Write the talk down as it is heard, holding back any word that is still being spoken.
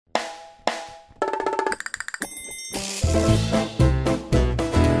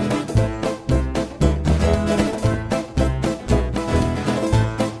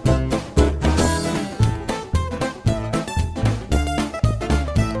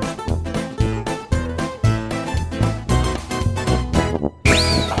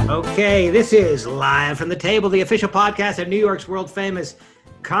Okay, this is Live from the Table, the official podcast of New York's world-famous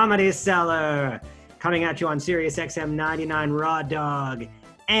Comedy Cellar, coming at you on Sirius XM 99 Raw Dog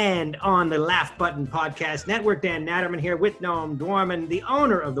and on the Laugh Button Podcast Network. Dan Natterman here with Noam Dwarman, the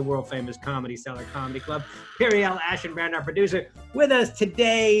owner of the world-famous Comedy Cellar Comedy Club. Periel Ashenbrand, our producer. With us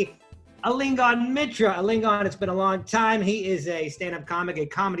today, Alingon Mitra. Alingon, it's been a long time. He is a stand-up comic, a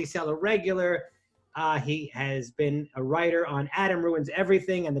Comedy Cellar regular. He has been a writer on Adam Ruins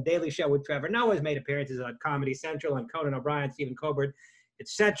Everything and The Daily Show with Trevor Noah. Has made appearances on Comedy Central, on Conan O'Brien, Stephen Colbert,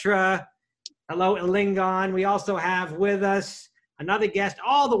 etc. Hello, Alingon. We also have with us another guest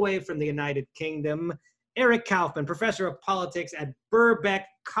all the way from the United Kingdom, Eric Kaufmann, professor of politics at Birkbeck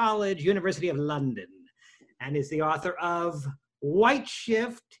College, University of London, and is the author of White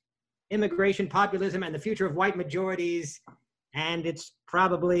Shift, Immigration, Populism, and the Future of White Majorities. And it's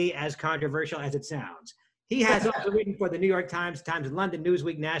probably as controversial as it sounds. He has also written for the New York Times, Times of London,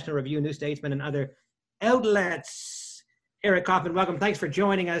 Newsweek, National Review, New Statesman, and other outlets. Eric Kaufmann, welcome. Thanks for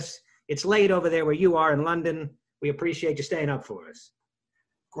joining us. It's late over there where you are in London. We appreciate you staying up for us.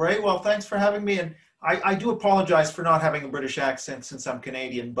 Great. Well, thanks for having me. And I do apologize for not having a British accent since I'm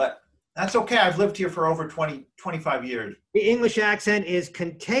Canadian, but that's okay. I've lived here for over 25 years. The English accent is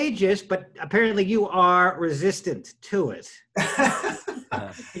contagious, but apparently you are resistant to it.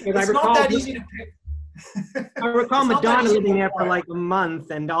 It's not that easy to pick. I recall Madonna living there for like a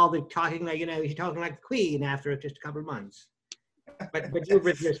month and all the talking, like, she's talking like the Queen after just a couple of months. But you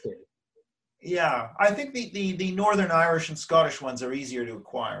resisted. Yeah, I think the Northern Irish and Scottish ones are easier to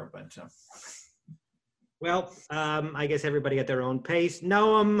acquire, but... Well, I guess everybody at their own pace.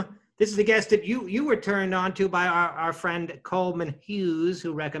 Noam, this is a guest that you were turned on to by our friend Coleman Hughes,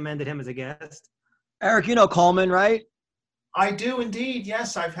 who recommended him as a guest. Eric, you know Coleman, right? I do indeed,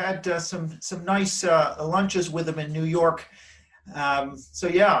 yes. I've had some nice lunches with him in New York. So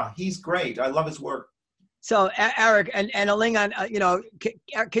yeah, he's great. I love his work. So Eric and Alingon,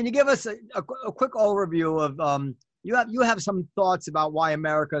 can you give us a quick overview of you have some thoughts about why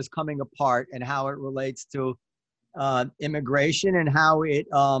America is coming apart and how it relates to immigration and how it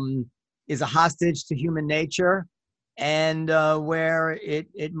is a hostage to human nature and where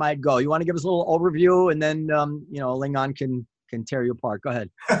it might go. You want to give us a little overview, and then Alingon can tear you apart. Go ahead.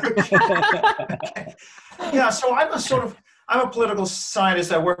 Yeah, so I'm a political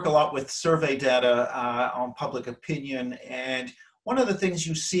scientist. I work a lot with survey data on public opinion, and one of the things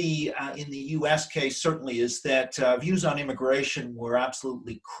you see in the U.S. case certainly is that views on immigration were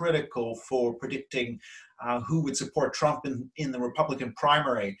absolutely critical for predicting who would support Trump in the Republican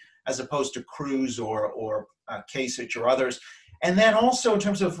primary, as opposed to Cruz or Kasich or others. And then also in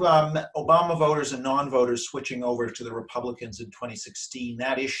terms of Obama voters and non-voters switching over to the Republicans in 2016,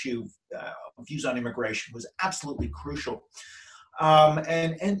 that issue, views on immigration, was absolutely crucial.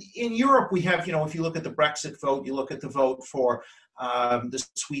 And in Europe, we have, if you look at the Brexit vote, you look at the vote for the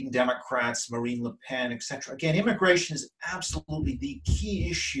Sweden Democrats, Marine Le Pen, etc. Again, immigration is absolutely the key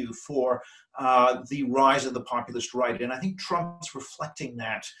issue for the rise of the populist right. And I think Trump's reflecting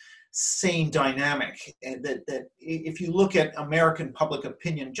that same dynamic. That if you look at American public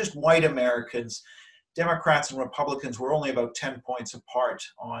opinion, just white Americans, Democrats and Republicans were only about 10 points apart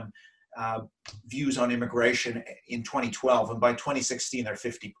on views on immigration in 2012, and by 2016 they're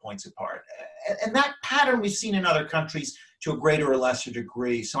 50 points apart. And that pattern we've seen in other countries to a greater or lesser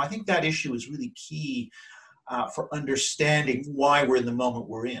degree. So I think that issue is really key for understanding why we're in the moment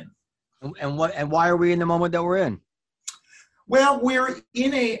we're in. And why are we in the moment that we're in? Well, we're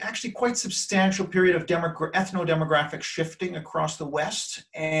in a actually quite substantial period of ethno-demographic shifting across the West,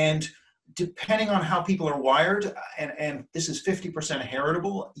 and depending on how people are wired, and this is 50%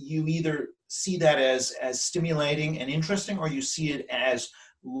 heritable, you either see that as stimulating and interesting, or you see it as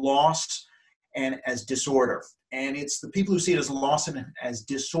loss and as disorder. And it's the people who see it as loss and as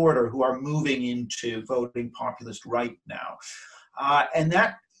disorder who are moving into voting populist right now. And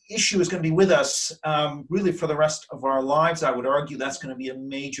that issue is going to be with us really for the rest of our lives. I would argue that's going to be a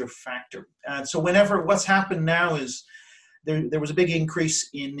major factor. And so what's happened now is there was a big increase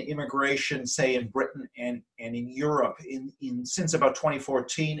in immigration, say in Britain and in Europe since about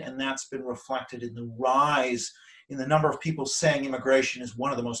 2014, and that's been reflected in the rise in the number of people saying immigration is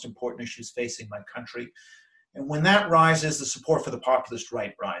one of the most important issues facing my country. And when that rises, the support for the populist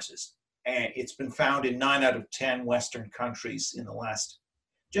right rises. And it's been found in 9 out of 10 Western countries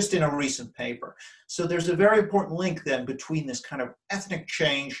just in a recent paper. So there's a very important link then between this kind of ethnic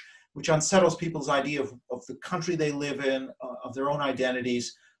change, which unsettles people's idea of the country they live in, of their own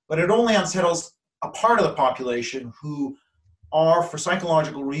identities, but it only unsettles a part of the population who are, for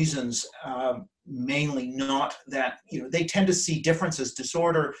psychological reasons, mainly not that, they tend to see difference as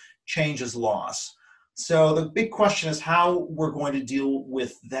disorder, change is loss. So the big question is how we're going to deal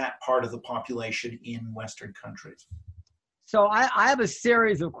with that part of the population in Western countries. So I have a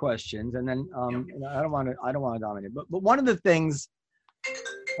series of questions, and then I don't want to dominate, but one of the things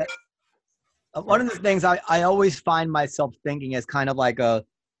I always find myself thinking as kind of like a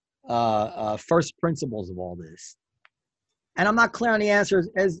first principles of all this, and I'm not clear on the answer,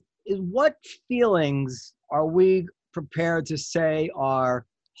 is what feelings are we prepared to say are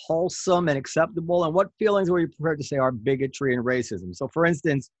wholesome and acceptable, and what feelings are we prepared to say are bigotry and racism? So for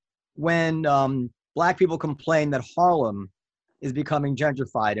instance, when Black people complain that Harlem is becoming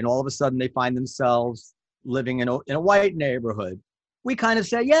gentrified and all of a sudden they find themselves living in a white neighborhood, we kind of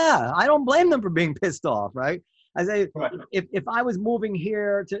say, yeah, I don't blame them for being pissed off, right? I say, right. If I was moving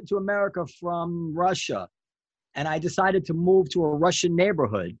here to America from Russia and I decided to move to a Russian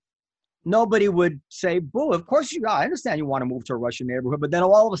neighborhood, nobody would say, boo, of course I understand you want to move to a Russian neighborhood, but then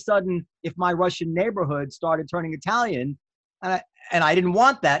all of a sudden, if my Russian neighborhood started turning Italian and I didn't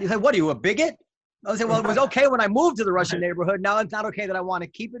want that, you say, what are you, a bigot? I would say, well, it was okay when I moved to the Russian neighborhood. Now it's not okay that I want to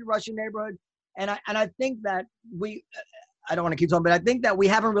keep it a Russian neighborhood. And I think that I don't want to keep talking, but I think that we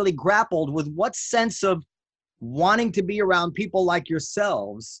haven't really grappled with what sense of wanting to be around people like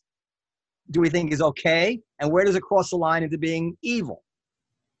yourselves do we think is okay? And where does it cross the line into being evil?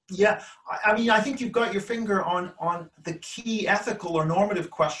 Yeah, I mean, I think you've got your finger on the key ethical or normative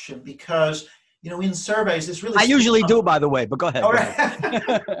question because, in surveys, it's really... I usually do, by the way, but go ahead. All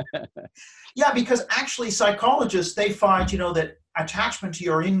right. Yeah, because actually psychologists, they find, that attachment to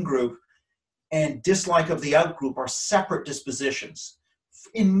your in-group and dislike of the out-group are separate dispositions.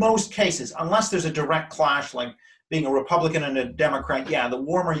 In most cases, unless there's a direct clash, like being a Republican and a Democrat, yeah, the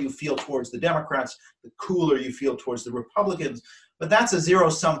warmer you feel towards the Democrats, the cooler you feel towards the Republicans. But that's a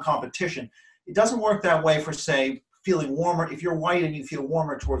zero-sum competition. It doesn't work that way for, say, feeling warmer. If you're white and you feel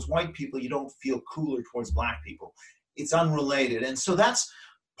warmer towards white people, you don't feel cooler towards Black people. It's unrelated. And so that's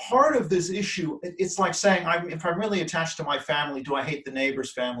part of this issue. It's like saying, if I'm really attached to my family, do I hate the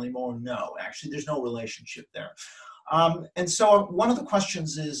neighbor's family more? No, actually, there's no relationship there. And so one of the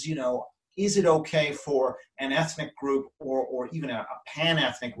questions is, is it okay for an ethnic group or even a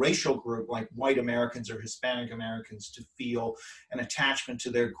pan-ethnic racial group like white Americans or Hispanic Americans to feel an attachment to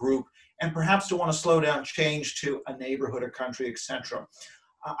their group and perhaps to want to slow down change to a neighborhood, a country, etc.?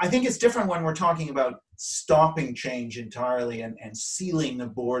 I think it's different when we're talking about stopping change entirely and sealing the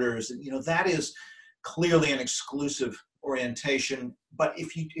borders. And, that is clearly an exclusive orientation. But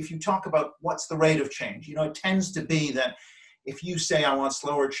if you talk about what's the rate of change, it tends to be that if you say I want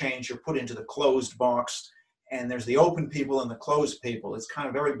slower change, you're put into the closed box, and there's the open people and the closed people. It's kind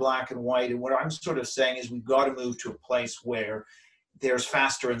of very black and white. And what I'm sort of saying is we've got to move to a place where there's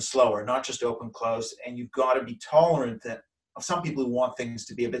faster and slower, not just open, closed. And you've got to be tolerant of some people who want things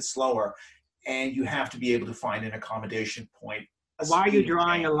to be a bit slower, and you have to be able to find an accommodation point. Why are you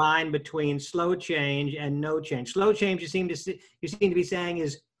drawing a line between slow change and no change? Slow change, you seem to be saying,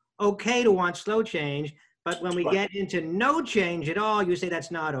 is okay to want slow change, but when we get into no change at all, you say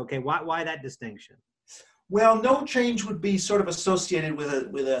that's not okay. Why that distinction? Well, no change would be sort of associated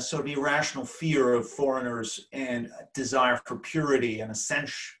with a sort of irrational fear of foreigners and a desire for purity and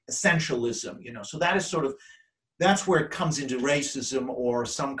essentialism. So that is that's where it comes into racism or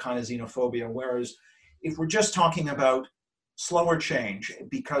some kind of xenophobia. Whereas if we're just talking about slower change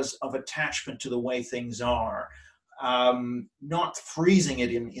because of attachment to the way things are, not freezing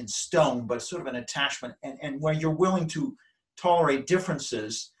it in stone, but sort of an attachment, and where you're willing to tolerate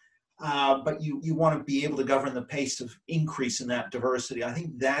differences, but you want to be able to govern the pace of increase in that diversity. I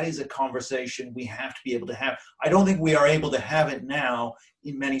think that is a conversation we have to be able to have. I don't think we are able to have it now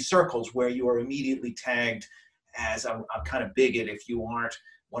in many circles where you are immediately tagged as a kind of bigot if you aren't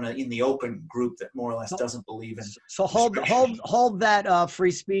in the open group that more or less doesn't believe in. So hold that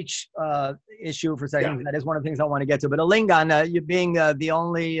free speech issue for a second. Yeah. That is one of the things I want to get to. But Alingon, you being the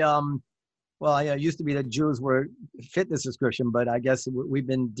only, it used to be that Jews were fit this description, but I guess we've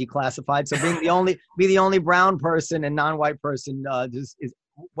been declassified. So being the only brown person and non-white person,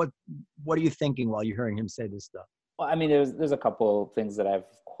 what are you thinking while you're hearing him say this stuff? Well, I mean, there's a couple things that I have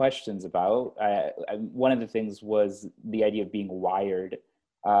questions about. One of the things was the idea of being wired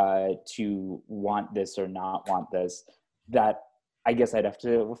to want this or not want this. That I guess I'd have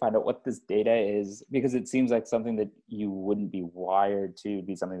to find out what this data is, because it seems like something that you wouldn't be wired to,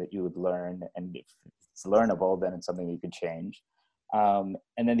 be something that you would learn, and if it's learnable, then it's something that you could change. And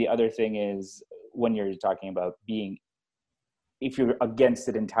then the other thing is, when you're talking about if you're against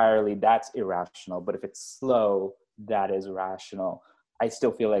it entirely, that's irrational, but if it's slow, that is rational. I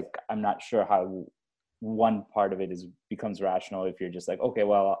still feel like I'm not sure how one part of it becomes rational if you're just like, okay,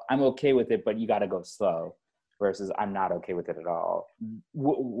 well, I'm okay with it, but you got to go slow, versus I'm not okay with it at all.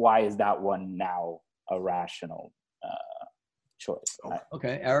 Why is that one now a rational choice?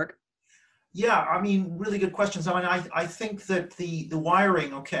 Okay, Eric? Yeah, I mean, really good questions. I mean, I think that the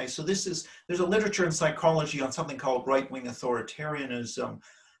wiring, okay, so there's a literature in psychology on something called right-wing authoritarianism.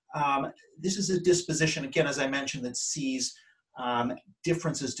 This is a disposition, again, as I mentioned, that sees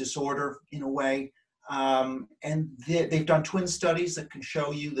difference as disorder in a way. And they've done twin studies that can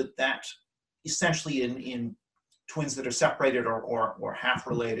show you that essentially in twins that are separated or half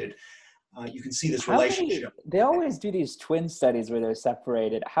related, you can see this relationship. They always do these twin studies where they're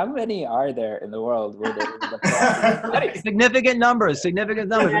separated. How many are there in the world where they're Significant numbers.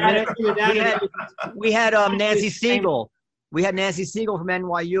 We had Nancy Siegel. We had Nancy Siegel from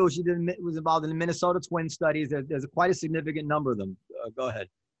NYU. She was involved in the Minnesota twin studies. There's quite a significant number of them. Go ahead.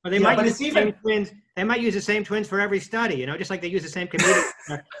 Well, they might use the same twins. They might use the same twins for every study, just like they use the same comedian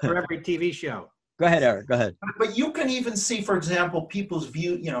for every TV show. Go ahead, Eric. Go ahead. But you can even see, for example, people's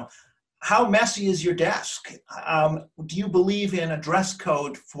view, how messy is your desk? Do you believe in a dress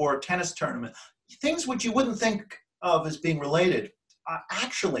code for a tennis tournament? Things which you wouldn't think of as being related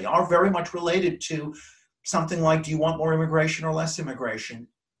actually are very much related to something like, do you want more immigration or less immigration?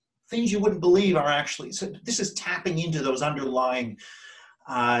 Things you wouldn't believe are actually, so this is tapping into those underlying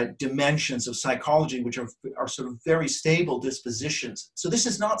dimensions of psychology, which are sort of very stable dispositions. So this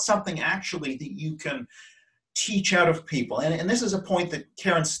is not something actually that you can teach out of people. And this is a point that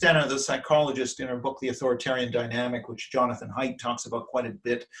Karen Stenner, the psychologist, in her book, The Authoritarian Dynamic, which Jonathan Haidt talks about quite a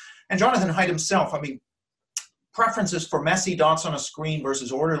bit. And Jonathan Haidt himself, I mean, preferences for messy dots on a screen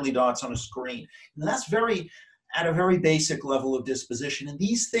versus orderly dots on a screen. And that's at a very basic level of disposition. And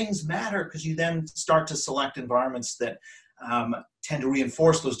these things matter because you then start to select environments that tend to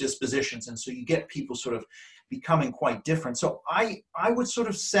reinforce those dispositions. And so you get people sort of becoming quite different. So I would sort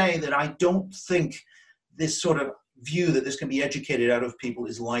of say that I don't think this sort of view that this can be educated out of people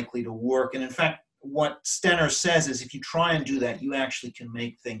is likely to work. And in fact, what Stenner says is if you try and do that, you actually can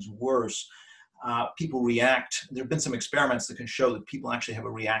make things worse. People react. There have been some experiments that can show that people actually have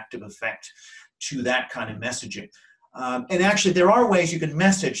a reactive effect to that kind of messaging. And actually, there are ways you can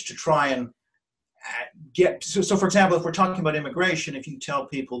message to try and get, so for example, if we're talking about immigration, if you tell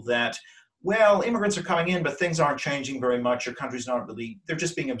people that, well, immigrants are coming in, but things aren't changing very much, or countries aren't really, they're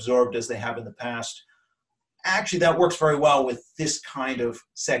just being absorbed as they have in the past. Actually, that works very well with this kind of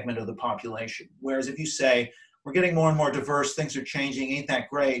segment of the population. Whereas if you say, we're getting more and more diverse, things are changing, ain't that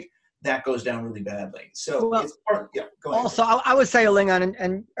great? That goes down really badly. So, well, it's part, yeah, go ahead. Also, I would say, Alingon,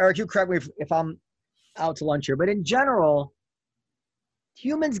 and Eric, you correct me if I'm out to lunch here, but in general,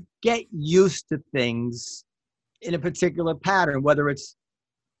 humans get used to things in a particular pattern, whether it's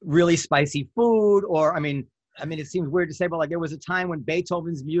really spicy food or, I mean, it seems weird to say, but like there was a time when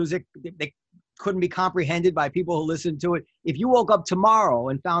Beethoven's music, they couldn't be comprehended by people who listened to it. If you woke up tomorrow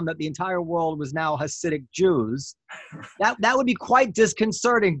and found that the entire world was now Hasidic Jews, that would be quite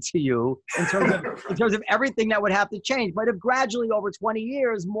disconcerting to you in terms of everything that would have to change. But if gradually over 20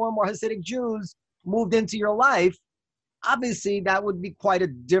 years, more and more Hasidic Jews moved into your life, obviously that would be quite a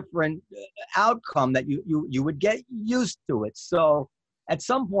different outcome that you would get used to it. So at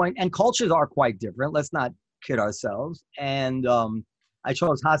some point, and cultures are quite different, let's not kid ourselves. And I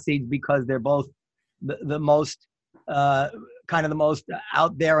chose Hasids because they're both the most kind of the most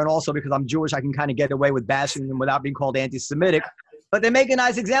out there, and also because I'm Jewish, I can kind of get away with bashing them without being called anti-Semitic. But they make a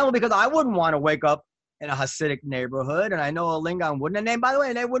nice example because I wouldn't want to wake up in a Hasidic neighborhood, and I know Alingon wouldn't. And they, by the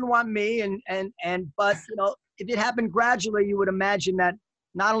way, they wouldn't want me. But if it happened gradually, you would imagine that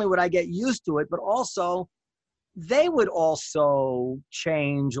not only would I get used to it, but also they would also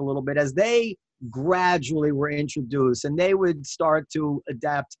change a little bit as they gradually were introduced, and they would start to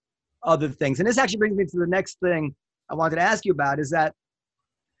adapt other things. And this actually brings me to the next thing I wanted to ask you about, is that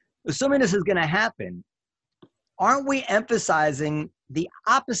assuming this is going to happen, aren't we emphasizing the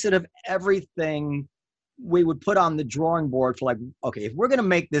opposite of everything we would put on the drawing board for, like, okay, if we're going to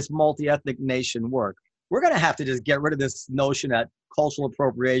make this multi-ethnic nation work, we're going to have to just get rid of this notion that cultural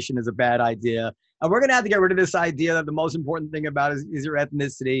appropriation is a bad idea. And we're going to have to get rid of this idea that the most important thing about it is your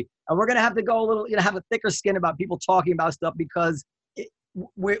ethnicity. And we're going to have to go a little, have a thicker skin about people talking about stuff, because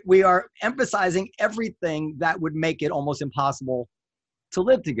we are emphasizing everything that would make it almost impossible to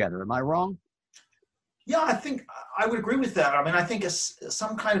live together. Am I wrong? Yeah, I think I would agree with that. I mean, I think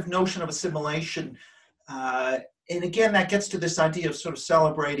some kind of notion of assimilation, and again, that gets to this idea of sort of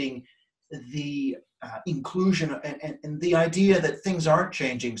celebrating the inclusion and the idea that things aren't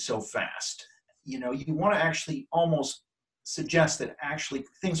changing so fast. You want to actually almost suggests that actually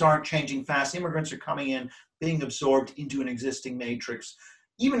things aren't changing fast. Immigrants are coming in, being absorbed into an existing matrix,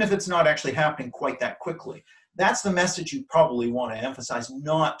 even if it's not actually happening quite that quickly. That's the message you probably want to emphasize,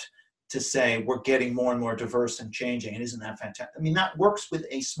 not to say we're getting more and more diverse and changing, and isn't that fantastic? I mean, that works with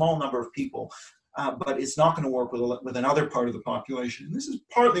a small number of people, but it's not going to work with another part of the population. And this is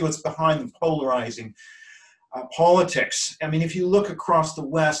partly what's behind the polarizing politics. I mean, if you look across the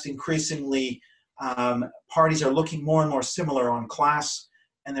West, increasingly parties are looking more and more similar on class,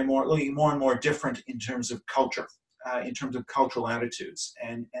 and they're looking more and more different in terms of culture, in terms of cultural attitudes.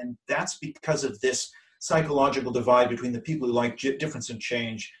 And that's because of this psychological divide between the people who like difference and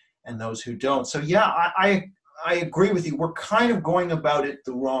change and those who don't. So yeah, I agree with you. We're kind of going about it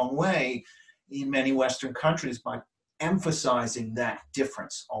the wrong way in many Western countries by emphasizing that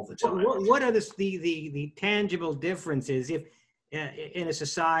difference all the time. What are the tangible differences if in a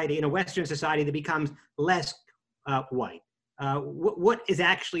society, in a Western society that becomes less white? What is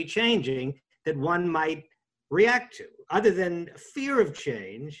actually changing that one might react to, other than fear of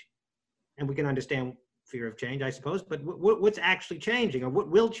change? And we can understand fear of change, I suppose, but what's actually changing, or what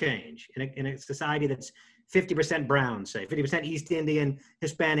will change in a society that's 50% brown, say, 50% East Indian,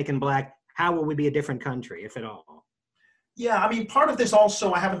 Hispanic, and Black? How will we be a different country, if at all? Yeah, I mean, part of this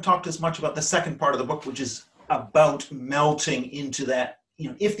also, I haven't talked as much about the second part of the book, which is about melting into that, you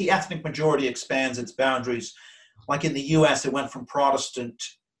know, if the ethnic majority expands its boundaries, like in the US, it went from Protestant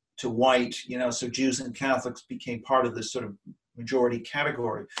to white, you know, so Jews and Catholics became part of this sort of majority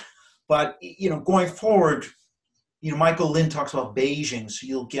category. But, you know, going forward, you know, Michael Lind talks about Beijing, so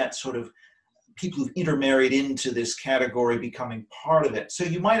you'll get sort of people who've intermarried into this category becoming part of it. So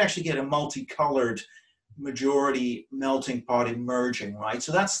you might actually get a multicolored majority melting pot emerging, right?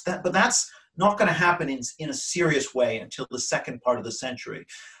 So that's that, but that's not going to happen in a serious way until the second part of the century.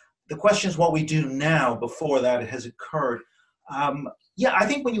 The question is what we do now before that has occurred. Yeah, I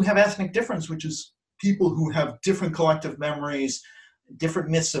think when you have ethnic difference, which is people who have different collective memories, different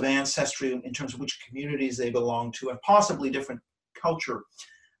myths of ancestry in terms of which communities they belong to, and possibly different culture,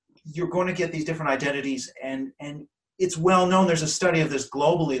 you're going to get these different identities. And it's well known, there's a study of this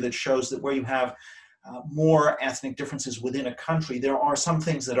globally that shows that where you have more ethnic differences within a country, there are some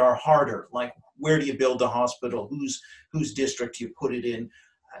things that are harder, like where do you build a hospital, whose district you put it in,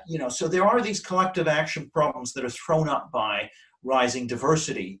 you know. So there are these collective action problems that are thrown up by rising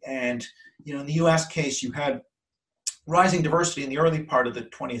diversity. And, you know, in the US case, you had rising diversity in the early part of the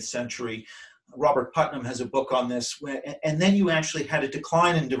 20th century. Robert Putnam has a book on this, and then you actually had a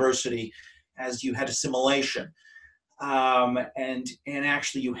decline in diversity as you had assimilation. And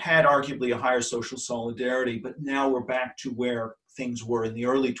actually you had arguably a higher social solidarity, but now we're back to where things were in the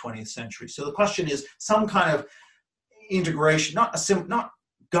early 20th century. So the question is some kind of integration, not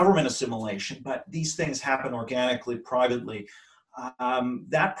government assimilation, but these things happen organically, privately.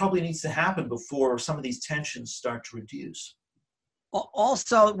 That probably needs to happen before some of these tensions start to reduce.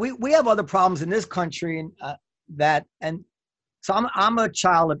 Also, we have other problems in this country, and so I'm a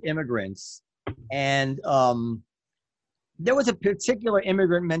child of immigrants, and there was a particular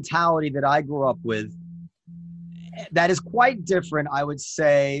immigrant mentality that I grew up with that is quite different, I would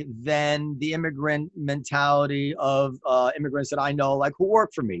say, than the immigrant mentality of immigrants that I know, like who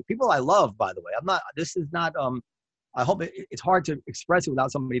work for me. People I love, by the way. This is not, I hope it's hard to express it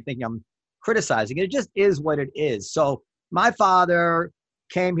without somebody thinking I'm criticizing it. It just is what it is. So my father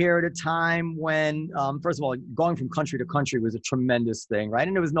came here at a time when, first of all, going from country to country was a tremendous thing, right?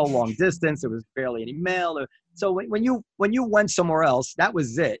 And there was no long distance. There was barely any mail. So when you went somewhere else, that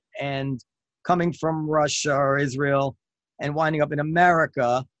was it. And coming from Russia or Israel and winding up in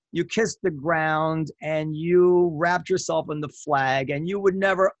America, you kissed the ground and you wrapped yourself in the flag and you would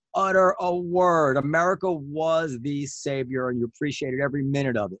never utter a word. America was the savior and you appreciated every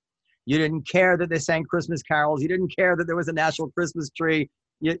minute of it. You didn't care that they sang Christmas carols. You didn't care that there was a national Christmas tree.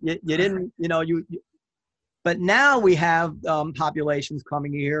 You didn't, but now we have populations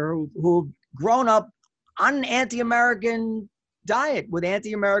coming here who've grown up on an anti-American diet with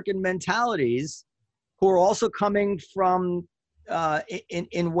anti-American mentalities, who are also coming from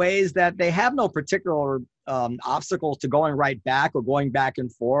in ways that they have no particular obstacles to going right back or going back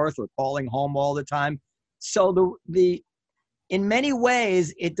and forth or calling home all the time. So in many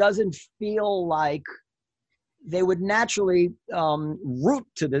ways, it doesn't feel like they would naturally root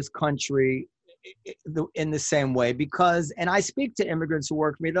to this country in the same way, because, and I speak to immigrants who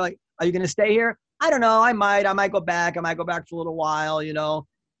work for me, they're like, are you going to stay here? I don't know. I might go back. I might go back for a little while,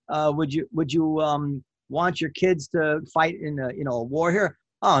 would you want your kids to fight in a war here?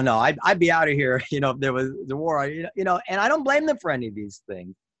 Oh no, I'd be out of here, if there was the war, and I don't blame them for any of these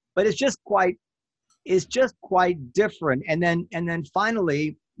things, but it's just quite is just quite different. And then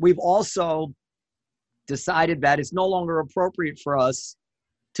finally, we've also decided that it's no longer appropriate for us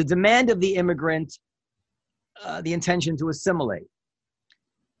to demand of the immigrant the intention to assimilate.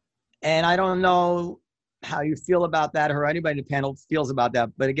 And I don't know how you feel about that, or anybody in the panel feels about that.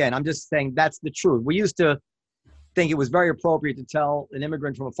 But again, I'm just saying that's the truth. We used to think it was very appropriate to tell an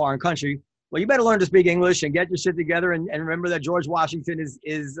immigrant from a foreign country, well, you better learn to speak English and get your shit together, and remember that George Washington is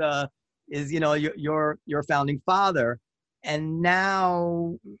your founding father. And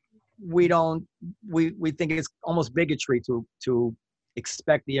now we think it's almost bigotry to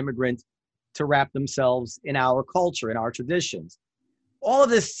expect the immigrant to wrap themselves in our culture, in our traditions. All of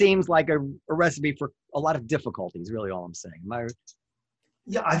this seems like a recipe for a lot of difficulties, really all I'm saying.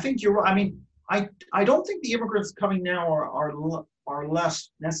 Yeah, I think you're right. I mean, I don't think the immigrants coming now are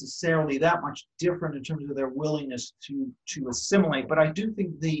less necessarily that much different in terms of their willingness to assimilate, but I do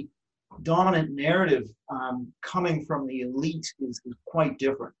think the dominant narrative coming from the elite is quite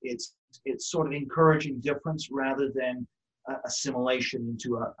different. It's sort of encouraging difference rather than assimilation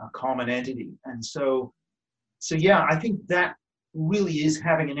into a common entity. And so yeah, I think that really is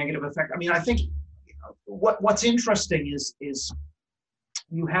having a negative effect. I mean, I think what's interesting is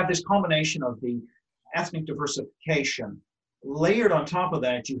you have this combination of the ethnic diversification. Layered on top of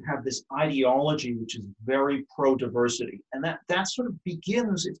that, you have this ideology which is very pro-diversity. And that sort of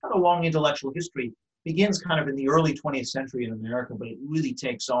begins, it's got a long intellectual history, begins kind of in the early 20th century in America, but it really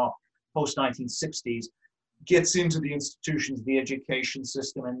takes off post-1960s, gets into the institutions, the education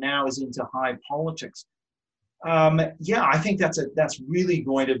system, and now is into high politics. Yeah, I think that's really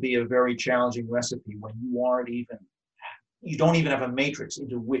going to be a very challenging recipe when you don't even have a matrix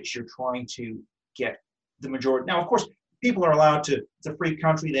into which you're trying to get the majority. Now, of course, people are allowed to, it's a free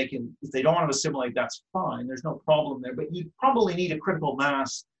country, they can, if they don't want to assimilate, that's fine, there's no problem there, but you probably need a critical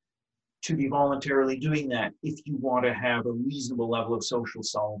mass to be voluntarily doing that if you want to have a reasonable level of social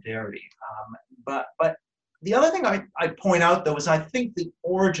solidarity. But the other thing I'd point out, though, is I think the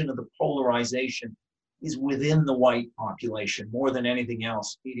origin of the polarization is within the white population more than anything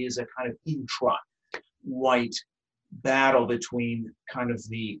else. It is a kind of intra-white battle between kind of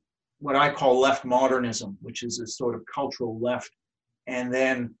what I call left modernism, which is a sort of cultural left, and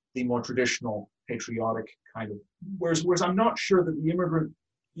then the more traditional patriotic kind of, whereas I'm not sure that the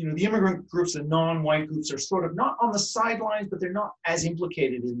immigrant groups and non-white groups are sort of not on the sidelines, but they're not as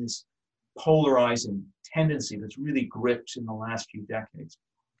implicated in this polarizing tendency that's really gripped in the last few decades.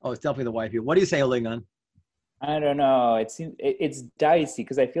 Oh, it's definitely the white people. What do you say, Alingon? I don't know. It's dicey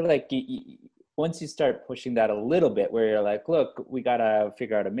because I feel like once you start pushing that a little bit, where you're like, look, we got to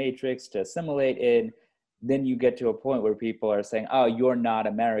figure out a matrix to assimilate in, then you get to a point where people are saying, oh, you're not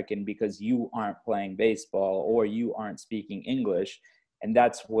American because you aren't playing baseball or you aren't speaking English. And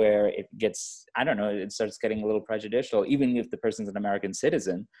that's where it gets, I don't know, it starts getting a little prejudicial. Even if the person's an American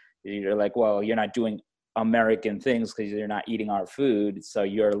citizen, you're like, well, you're not doing American things because you're not eating our food, so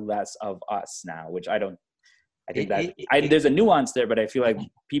you're less of us now, which I think there's a nuance there, but I feel like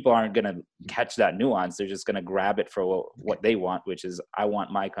people aren't going to catch that nuance. They're just going to grab it for what they want, which is, I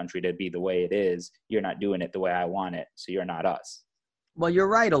want my country to be the way it is. You're not doing it the way I want it, so you're not us. Well, you're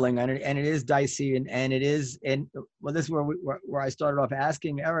right, Alingon, and it is dicey, and it is, and well, this is where I started off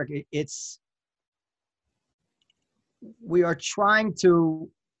asking Eric. We are trying to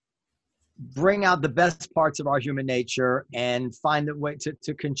bring out the best parts of our human nature and find a way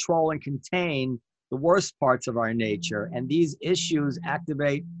to control and contain the worst parts of our nature. And these issues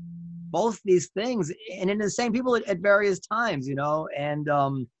activate both these things and in the same people at various times, and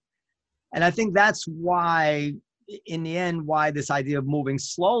I think that's why, in the end, why this idea of moving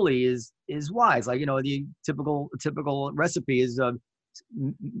slowly is wise. Like, the typical recipe is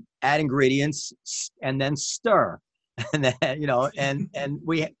add ingredients and then stir. And then, and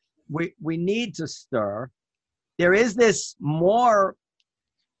we need to stir. There is this more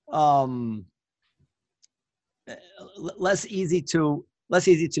less easy to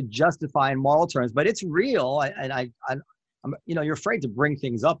justify in moral terms, but it's real. I'm you're afraid to bring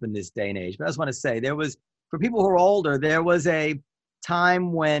things up in this day and age. But I just want to say, for people who are older, there was a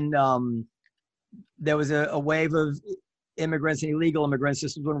time when there was a wave of immigrants and illegal immigrants.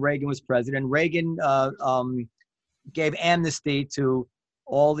 This was when Reagan was president. Reagan gave amnesty to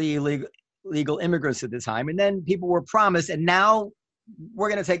all the illegal immigrants at the time. And then people were promised, and now we're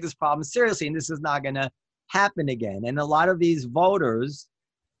going to take this problem seriously, and this is not going to happen again. And a lot of these voters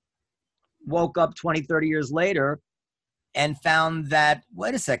woke up 20, 30 years later and found that,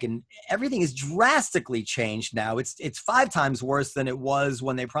 wait a second, everything is drastically changed now. It's 5 times worse than it was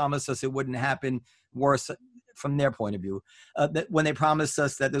when they promised us it wouldn't happen, worse from their point of view, that when they promised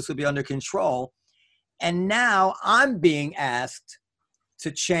us that this would be under control. And now I'm being asked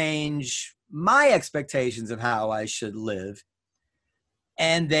to change my expectations of how I should live.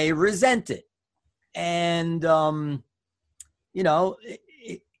 And they resent it. And,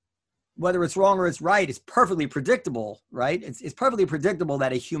 whether it's wrong or it's right, it's perfectly predictable, right? It's perfectly predictable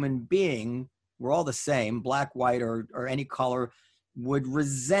that a human being, we're all the same, black, white, or any color, would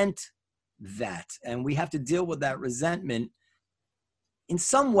resent that. And we have to deal with that resentment in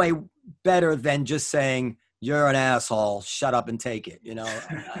some way better than just saying, you're an asshole, shut up and take it,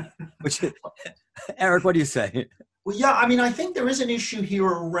 which, Eric, what do you say? Well, yeah, I mean, I think there is an issue here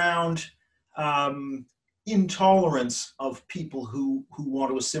around intolerance of people who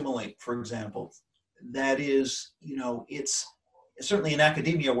want to assimilate, for example. That is, it's certainly in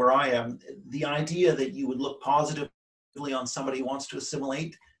academia where I am, the idea that you would look positively on somebody who wants to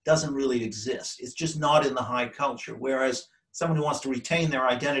assimilate doesn't really exist. It's just not in the high culture. Whereas someone who wants to retain their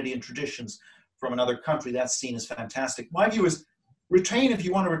identity and traditions from another country, that's seen as fantastic. My view is retain if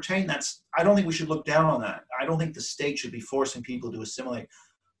you want to retain. I don't think we should look down on that. I don't think the state should be forcing people to assimilate.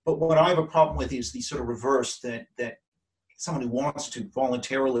 But what I have a problem with is the sort of reverse, that someone who wants to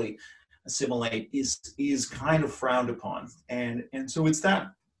voluntarily assimilate is kind of frowned upon. And so it's that.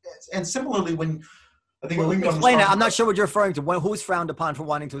 And similarly, when I think explain that. I'm not sure what you're referring to. Who's frowned upon for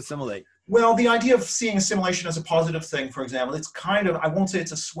wanting to assimilate? Well, the idea of seeing assimilation as a positive thing, for example, it's kind of, I won't say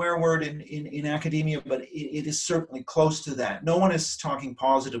it's a swear word in academia, but it is certainly close to that. No one is talking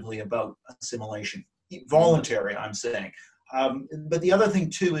positively about assimilation. Voluntary, I'm saying. But the other thing,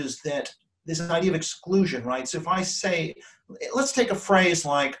 too, is that this idea of exclusion, right? So if I say, let's take a phrase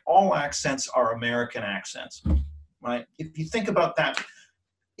like all accents are American accents, right? If you think about that,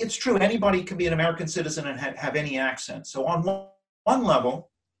 it's true. Anybody can be an American citizen and have any accent. So on one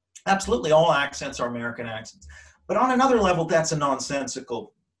level, absolutely all accents are American accents. But on another level, that's a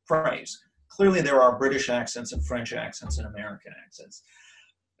nonsensical phrase. Clearly, there are British accents and French accents and American accents.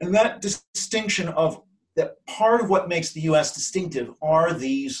 And that distinction of that part of what makes the U.S. distinctive are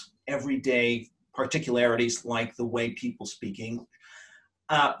these everyday particularities, like the way people speak English.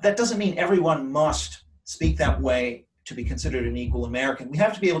 That doesn't mean everyone must speak that way to be considered an equal American. We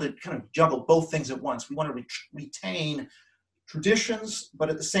have to be able to kind of juggle both things at once. We want to retain traditions, but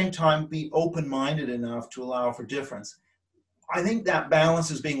at the same time be open-minded enough to allow for difference. I think that balance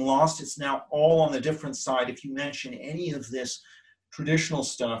is being lost. It's now all on the difference side. If you mention any of this traditional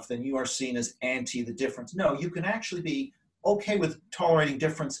stuff, then you are seen as anti the difference. No, you can actually be okay with tolerating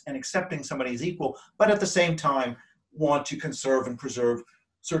difference and accepting somebody as equal, but at the same time want to conserve and preserve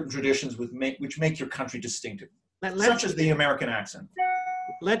certain traditions which make your country distinctive, such as the American accent.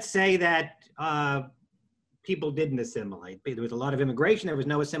 Let's say that people didn't assimilate. There was a lot of immigration, there was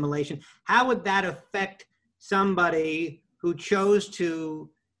no assimilation. How would that affect somebody who chose to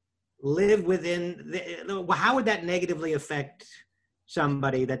live within, how would that negatively affect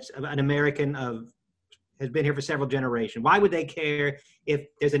somebody that's an American has been here for several generations? Why would they care if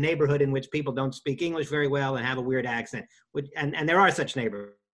there's a neighborhood in which people don't speak English very well and have a weird accent? And there are such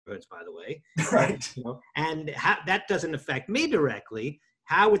neighborhoods, by the way. Right. And that doesn't affect me directly.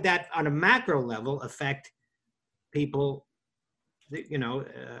 How would that, on a macro level, affect people?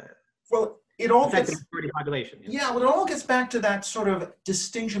 Well, it all affect gets the population. Yeah, well, it all gets back to that sort of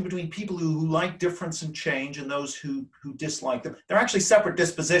distinction between people who like difference and change and those who dislike them. They're actually separate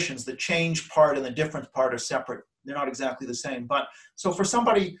dispositions. The change part and the difference part are separate. They're not exactly the same. But so for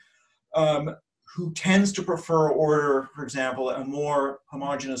somebody who tends to prefer order, for example, a more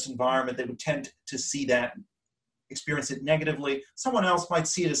homogeneous environment, they would tend to see that, experience it negatively. Someone else might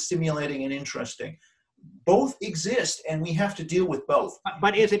see it as stimulating and interesting. Both exist, and we have to deal with both.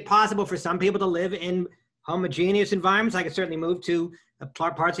 But is it possible for some people to live in homogeneous environments? I could certainly move to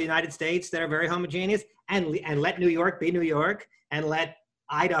parts of the United States that are very homogeneous, and let New York be New York, and let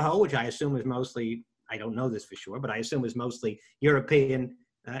Idaho, which I assume is mostly, I don't know this for sure, but I assume is mostly European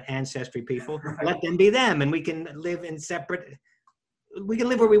ancestry people, right. Let them be them, and we can live in separate, we can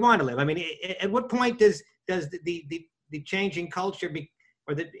live where we want to live. I mean, at what point does the changing culture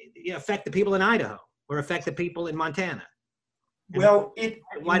affect the people in Idaho? Or affect the people in Montana? Well,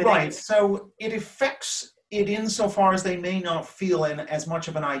 so it affects it insofar as they may not feel as much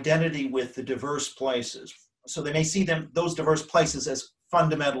of an identity with the diverse places. So they may see those diverse places as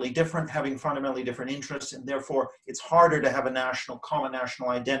fundamentally different, having fundamentally different interests, and therefore it's harder to have a common national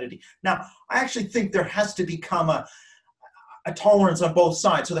identity. Now, I actually think there has to become a tolerance on both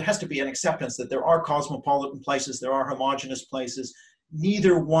sides. So there has to be an acceptance that there are cosmopolitan places, there are homogeneous places.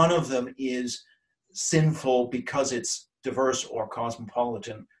 Neither one of them is sinful because it's diverse or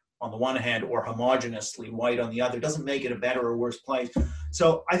cosmopolitan on the one hand, or homogeneously white on the other. Doesn't make it a better or worse place.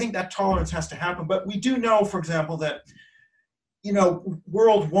 So I think that tolerance has to happen. But we do know, for example, that, you know,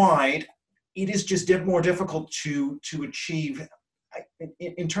 worldwide, it is just more difficult to achieve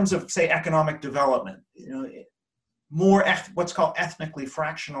in terms of, say, economic development. You know, more what's called ethnically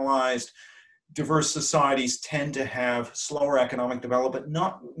fractionalized diverse societies tend to have slower economic development,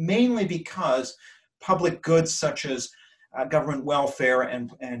 not mainly because public goods such as government welfare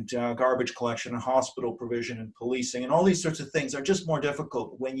and garbage collection and hospital provision and policing and all these sorts of things are just more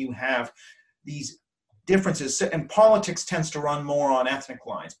difficult when you have these differences. And politics tends to run more on ethnic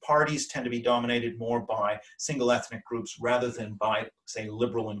lines. Parties tend to be dominated more by single ethnic groups rather than by, say,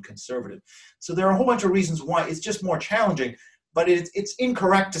 liberal and conservative. So there are a whole bunch of reasons why it's just more challenging, but it's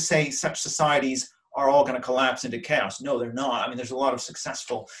incorrect to say such societies are all going to collapse into chaos. No, they're not. I mean, there's a lot of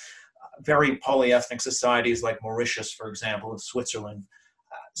successful, very polyethnic societies like Mauritius, for example, and Switzerland.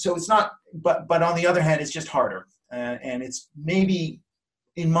 So it's not, but on the other hand, it's just harder. And it's maybe,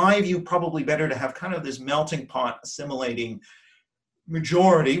 in my view, probably better to have kind of this melting pot assimilating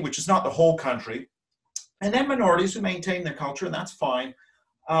majority, which is not the whole country, and then minorities who maintain their culture, and that's fine.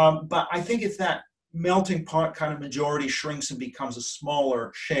 But I think if that melting pot kind of majority shrinks and becomes a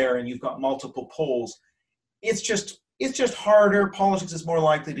smaller share and you've got multiple poles, it's just harder. Politics is more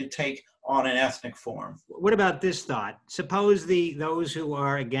likely to take on an ethnic form. What about this thought? Suppose those who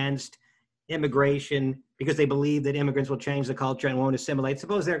are against immigration because they believe that immigrants will change the culture and won't assimilate,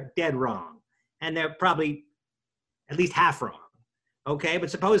 suppose they're dead wrong, and they're probably at least half wrong, okay? But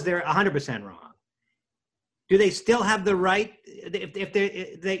suppose they're 100% wrong. Do they still have the right,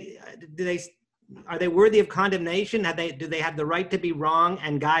 are they worthy of condemnation? Do they have the right to be wrong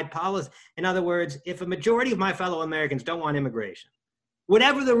and guide policy? In other words, if a majority of my fellow Americans don't want immigration,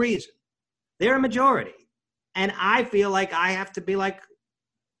 whatever the reason, they're a majority. And I feel like I have to be like,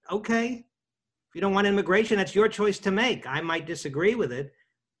 okay, if you don't want immigration, that's your choice to make. I might disagree with it,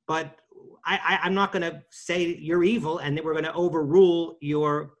 but I'm not going to say you're evil and that we're going to overrule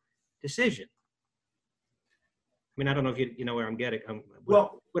your decision. I mean, I don't know if you know where I'm getting.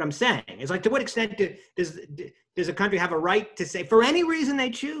 What I'm saying is, like, to what extent does a country have a right to say, for any reason they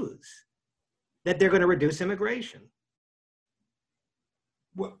choose, that they're going to reduce immigration?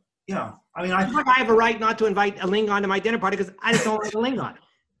 Well, yeah, I mean, I have a right not to invite Alingon to my dinner party because I just don't like Alingon.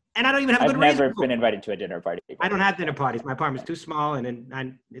 And I don't even have a good reason. I've never been invited to a dinner party. I don't have dinner parties. My apartment's too small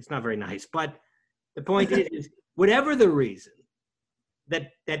and it's not very nice. But the point is, whatever the reason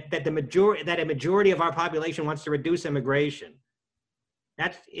that a majority of our population wants to reduce immigration,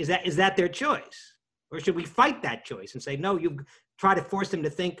 is that their choice? Or should we fight that choice and say, no, you try to force them to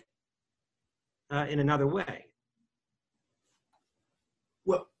think in another way?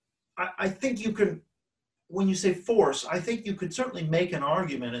 Well, I think you can, when you say force, I think you could certainly make an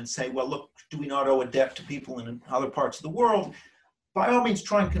argument and say, well, look, do we not owe a debt to people in other parts of the world? By all means,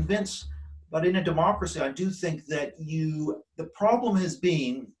 try and convince. But in a democracy, I do think that the problem has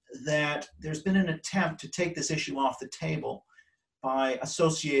been that there's been an attempt to take this issue off the table by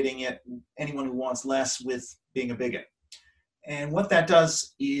associating anyone who wants less with being a bigot. And what that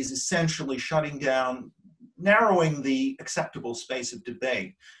does is essentially narrowing the acceptable space of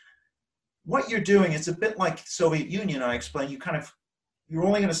debate. What you're doing is a bit like the Soviet Union, I explained. You're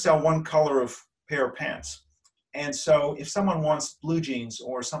only going to sell one color of pair of pants. And so if someone wants blue jeans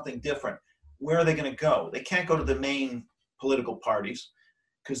or something different, where are they going to go? They can't go to the main political parties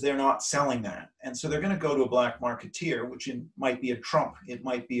because they're not selling that. And so they're going to go to a black marketeer, which might be a Trump, it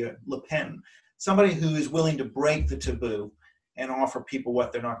might be a Le Pen, somebody who is willing to break the taboo and offer people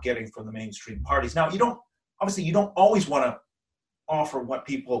what they're not getting from the mainstream parties. Now, you don't always want to offer what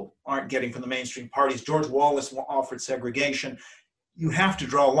people aren't getting from the mainstream parties. George Wallace offered segregation. You have to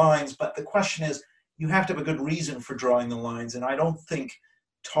draw lines, but the question is, you have to have a good reason for drawing the lines. And I don't think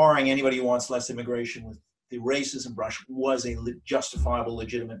tarring anybody who wants less immigration with the racism brush was a justifiable,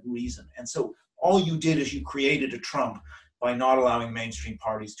 legitimate reason. And so all you did is you created a Trump by not allowing mainstream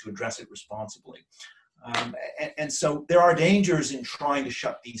parties to address it responsibly. And so there are dangers in trying to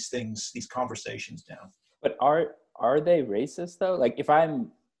shut these conversations down. But are they racist though? Like if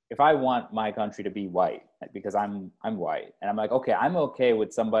I want my country to be white because I'm white and I'm like, okay, I'm okay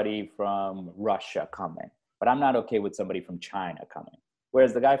with somebody from Russia coming, but I'm not okay with somebody from China coming.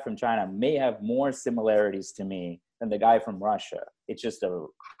 Whereas the guy from China may have more similarities to me than the guy from Russia. It's just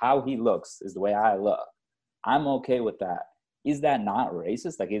how he looks is the way I look. I'm okay with that. Is that not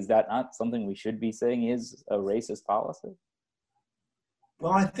racist? Like, is that not something we should be saying is a racist policy?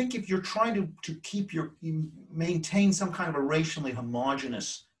 Well, I think if you're trying to maintain some kind of a racially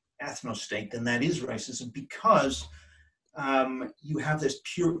homogenous ethno-state, then that is racism because you have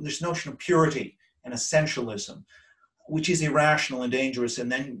this notion of purity and essentialism. which is irrational and dangerous.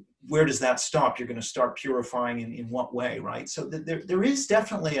 And then where does that stop? You're going to start purifying in what way, right? So there is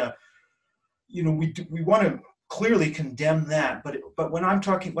definitely a, we want to clearly condemn that, but when I'm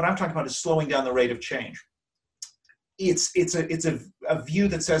talking about is slowing down the rate of change. It's a view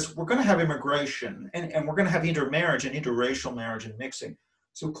that says we're going to have immigration and we're going to have intermarriage and interracial marriage and mixing.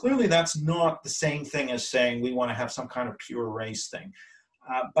 So clearly that's not the same thing as saying we want to have some kind of pure race thing.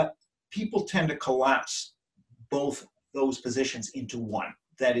 But people tend to collapse both those positions into one.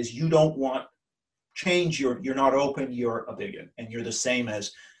 That is, you don't want change, you're not open, you're a bigot, and you're the same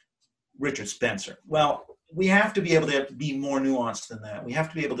as Richard Spencer. Well, we have to be able to be more nuanced than that. We have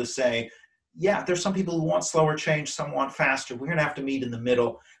to be able to say, yeah, there's some people who want slower change, some want faster. We're going to have to meet in the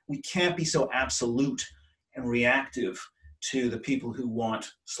middle. We can't be so absolute and reactive to the people who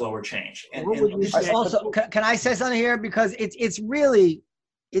want slower change. And also, can I say something here? Because it's really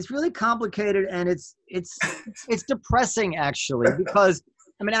complicated, and it's depressing actually. Because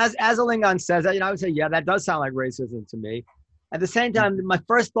I mean, as Alingon says, I would say, yeah, that does sound like racism to me. At the same time, my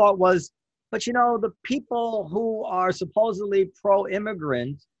first thought was, but the people who are supposedly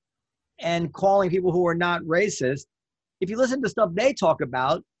pro-immigrant and calling people who are not racist, if you listen to stuff they talk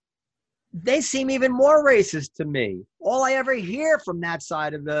about, they seem even more racist to me. All I ever hear from that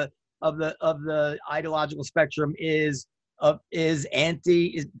side of the ideological spectrum is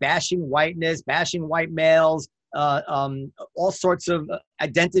bashing whiteness, bashing white males, all sorts of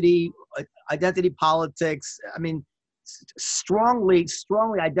identity politics. I mean, strongly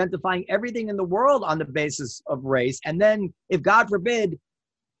identifying everything in the world on the basis of race. And then if God forbid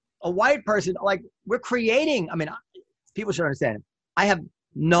a white person, like we're creating, I mean, people should understand it. I have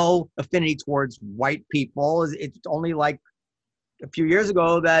no affinity towards white people. It's only like a few years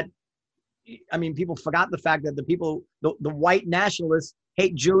ago that, I mean, people forgot the fact that the white nationalists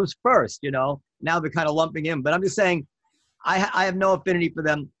hate Jews first, now they're kind of lumping in, but I'm just saying, I have no affinity for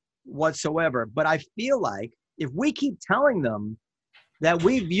them whatsoever. But I feel like if we keep telling them that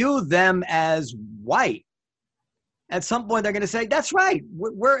we view them as white, at some point they're going to say, that's right.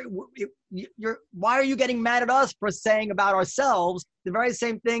 Why are you getting mad at us for saying about ourselves the very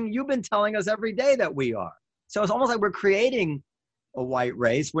same thing you've been telling us every day that we are? So it's almost like we're creating a white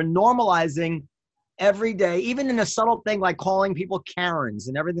race. We're normalizing every day, even in a subtle thing like calling people Karens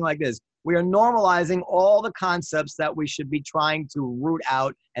and everything like this. We are normalizing all the concepts that we should be trying to root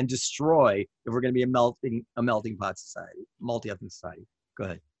out and destroy if we're going to be a melting pot society, multi-ethnic society. Go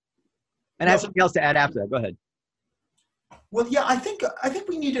ahead. And I have something else to add after that. Go ahead. Well, yeah, I think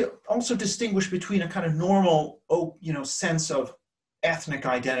we need to also distinguish between a kind of normal, sense of ethnic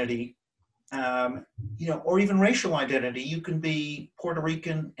identity, or even racial identity. You can be Puerto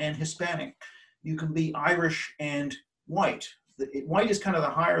Rican and Hispanic. You can be Irish and white. White is kind of the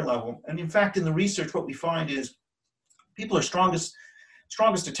higher level. And in fact, in the research, what we find is people are strongest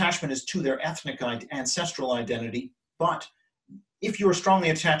attachment is to their ethnic ancestral identity. But if you're strongly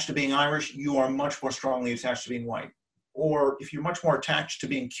attached to being Irish, you are much more strongly attached to being white. Or if you're much more attached to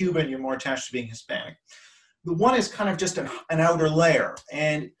being Cuban, you're more attached to being Hispanic. The one is kind of just an outer layer.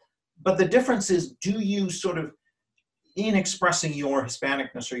 But the difference is, do you sort of, in expressing your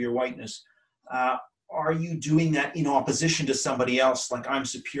Hispanicness or your whiteness, are you doing that in opposition to somebody else, like I'm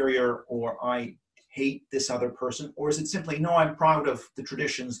superior or I hate this other person? Or is it simply, no, I'm proud of the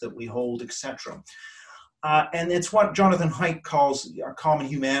traditions that we hold, etc.? And it's what Jonathan Haidt calls a common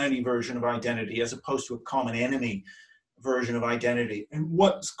humanity version of identity, as opposed to a common enemy version of identity. And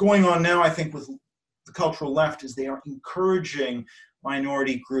what's going on now, I think, with the cultural left is they are encouraging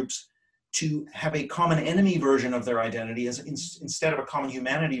minority groups to have a common enemy version of their identity instead of a common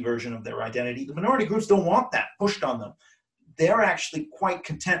humanity version of their identity. The minority groups don't want that pushed on them. They're actually quite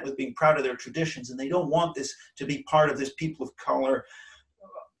content with being proud of their traditions, and they don't want this to be part of this people of color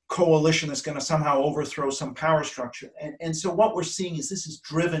coalition that's going to somehow overthrow some power structure. And so what we're seeing is this is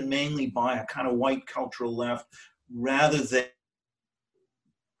driven mainly by a kind of white cultural left rather than...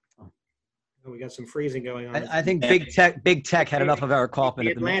 We got some freezing going on. I think big tech had enough of Eric Kaufmann.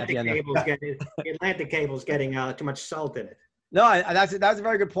 The Atlantic cable's getting too much salt in it. No, that's a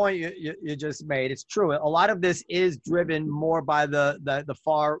very good point you just made. It's true. A lot of this is driven more by the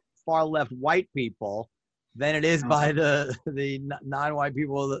far left white people than it is by the non-white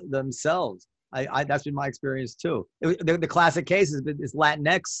people themselves. That's been my experience too. The classic case is this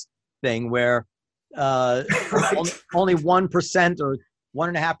Latinx thing where only 1% or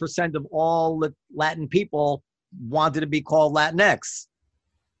 1.5% of all Latin people wanted to be called Latinx.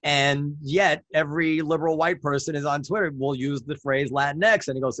 And yet every liberal white person is on Twitter will use the phrase Latinx.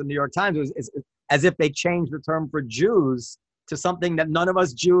 And it goes to the New York Times. It's as if they changed the term for Jews to something that none of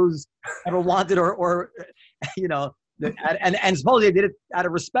us Jews ever wanted or And supposedly they did it out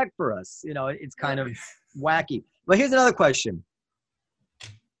of respect for us. You know, it's kind of wacky. But here's another question.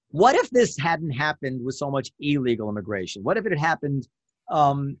 What if this hadn't happened with so much illegal immigration? What if it had happened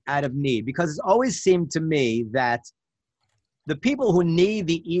out of need? Because it's always seemed to me that the people who need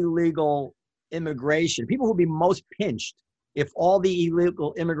the illegal immigration, people who would be most pinched if all the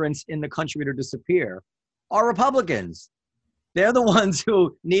illegal immigrants in the country were to disappear, are Republicans. They're the ones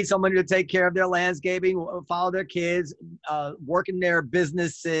who need somebody to take care of their landscaping, follow their kids, work in their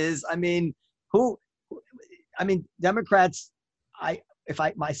businesses. I mean, Democrats, if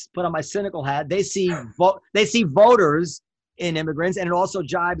I put on my cynical hat, they see voters in immigrants, and it also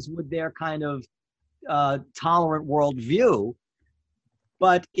jibes with their kind of tolerant worldview.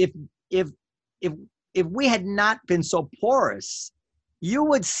 But if we had not been so porous, you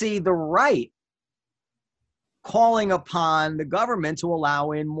would see the right calling upon the government to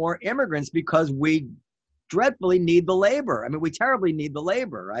allow in more immigrants because we dreadfully need the labor. I mean, we terribly need the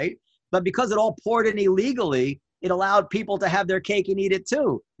labor, right? But because it all poured in illegally, it allowed people to have their cake and eat it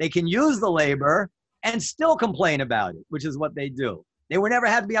too. They can use the labor and still complain about it, which is what they do. They would never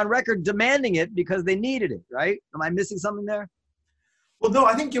have to be on record demanding it because they needed it, right? Am I missing something there? Well, no,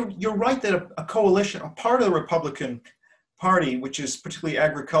 I think you're right that a coalition, a part of the Republican Party, which is particularly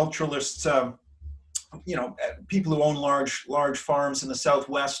agriculturalists, people who own large farms in the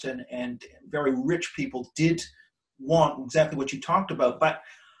Southwest and very rich people, did want exactly what you talked about. But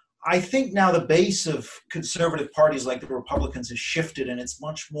I think now the base of conservative parties like the Republicans has shifted, and it's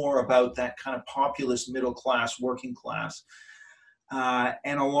much more about that kind of populist middle class, working class.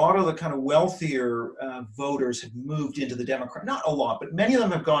 And a lot of the kind of wealthier voters have moved into the Democrat, not a lot, but many of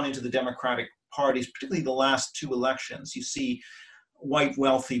them have gone into the Democratic parties, particularly the last two elections. You see white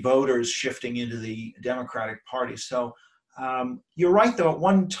wealthy voters shifting into the Democratic Party. So you're right, though, at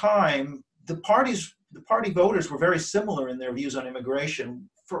one time, the party voters were very similar in their views on immigration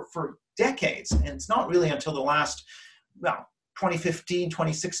for decades. And it's not really until the last, 2015,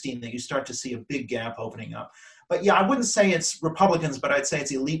 2016 that you start to see a big gap opening up. But yeah, I wouldn't say it's Republicans, but I'd say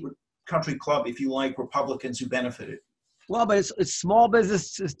it's elite country club, if you like, Republicans who benefited. Well, but it's small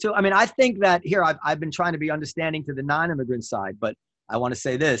businesses too. I mean, I think that here I've been trying to be understanding to the non-immigrant side, but I want to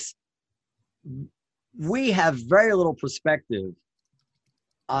say this. We have very little perspective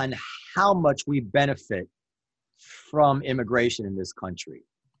on how much we benefit from immigration in this country.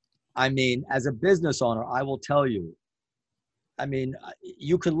 I mean, as a business owner, I will tell you, I mean,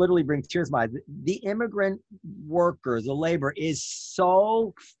 you could literally bring tears to my eyes. The immigrant workers, the labor is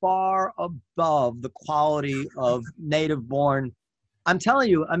so far above the quality of native-born. I'm telling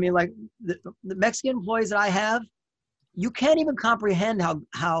you, I mean, like the Mexican employees that I have, you can't even comprehend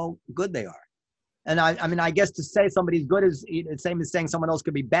how good they are. And I mean, I guess to say somebody's good is the same as saying someone else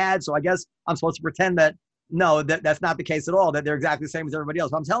could be bad. So I guess I'm supposed to pretend that, no, that's not the case at all, that they're exactly the same as everybody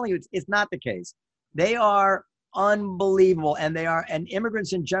else. But I'm telling you, it's not the case. They are unbelievable. And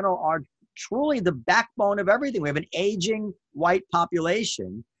immigrants in general are truly the backbone of everything. We have an aging white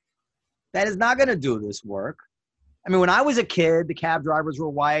population that is not going to do this work. I mean, when I was a kid, the cab drivers were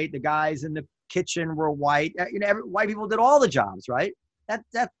white, the guys in the kitchen were white. White people did all the jobs, right?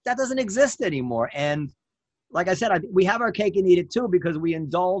 That doesn't exist anymore. And like I said, we have our cake and eat it too, because we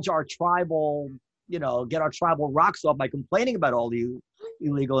indulge our tribal, get our tribal rocks off by complaining about all the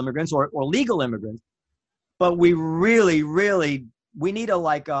illegal immigrants or legal immigrants. But we really, really, we need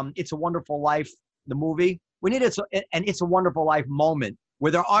It's a Wonderful Life, the movie. We need an It's a Wonderful Life moment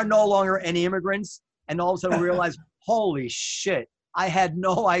where there are no longer any immigrants, and all of a sudden we realize, holy shit, I had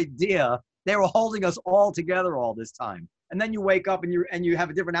no idea they were holding us all together all this time. And then you wake up and you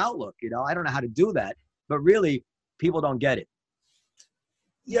have a different outlook. I don't know how to do that, but really, people don't get it.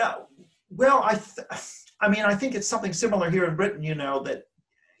 Yeah, well, I think it's something similar here in Britain. That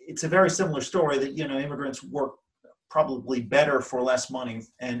it's a very similar story that immigrants work probably better for less money,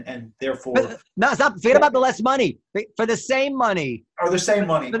 and therefore. No, stop. Forget about the less money. For the same money. Or the same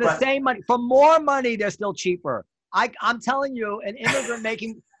money. For the same money. For more money, they're still cheaper. I'm telling you, an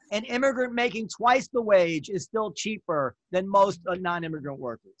immigrant making twice the wage is still cheaper than most non-immigrant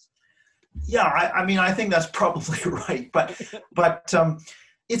workers. Yeah, I think that's probably right, but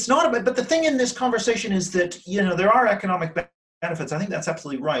it's not. But the thing in this conversation is that there are economic benefits. I think that's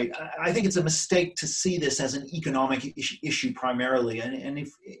absolutely right. I think it's a mistake to see this as an economic issue primarily, and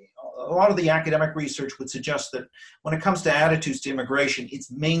if a lot of the academic research would suggest that when it comes to attitudes to immigration, it's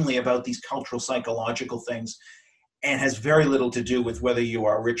mainly about these cultural, psychological things, and has very little to do with whether you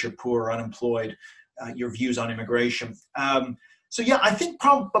are rich or poor or unemployed, your views on immigration. So yeah, I think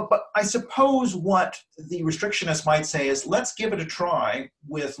but I suppose what the restrictionists might say is, let's give it a try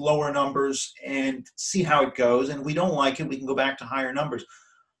with lower numbers and see how it goes. And if we don't like it, we can go back to higher numbers.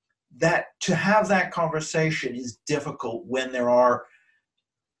 That to have that conversation is difficult when there are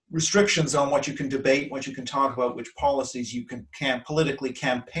restrictions on what you can debate, what you can talk about, which policies you can politically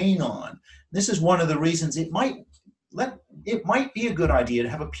campaign on. This is one of the reasons it might be a good idea to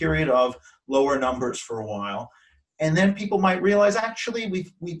have a period of lower numbers for a while. And then people might realize, actually,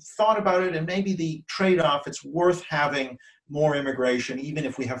 we've thought about it, and maybe the trade-off, it's worth having more immigration, even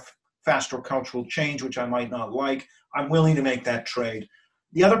if we have faster cultural change, which I might not like. I'm willing to make that trade.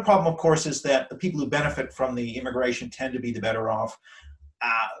 The other problem, of course, is that the people who benefit from the immigration tend to be the better off.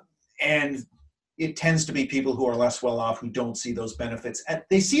 And it tends to be people who are less well off who don't see those benefits. And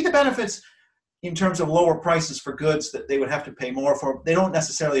they see the benefits in terms of lower prices for goods that they would have to pay more for. They don't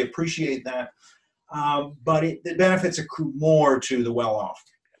necessarily appreciate that. But the benefits accrue more to the well-off.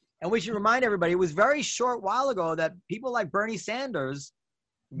 And we should remind everybody, it was very short while ago that people like Bernie Sanders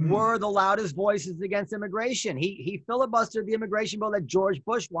were the loudest voices against immigration. He filibustered the immigration bill that George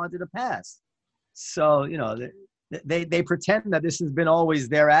Bush wanted to pass. So, you know, they pretend that this has been always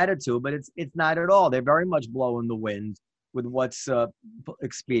their attitude, but it's not at all. They're very much blowing the wind with what's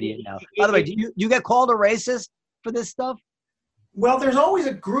expedient now. By the way, do you get called a racist for this stuff? Well, there's always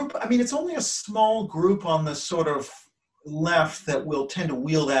a group. I mean, it's only a small group on the sort of left that will tend to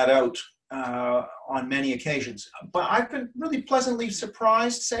wheel that out on many occasions. But I've been really pleasantly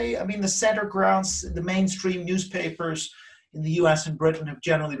surprised, I mean, the center grounds, the mainstream newspapers in the US and Britain have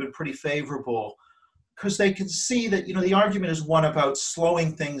generally been pretty favorable, because they can see that, you know, the argument is one about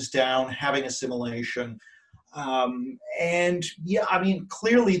slowing things down, having assimilation. And yeah, I mean,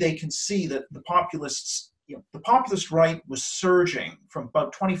 clearly they can see that the populists, the populist right was surging from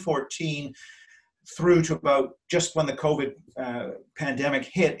about 2014 through to about just when the COVID pandemic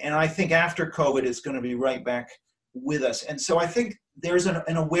hit. And I think after COVID, it's going to be right back with us. And so I think there's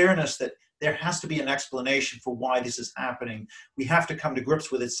an awareness that there has to be an explanation for why this is happening. We have to come to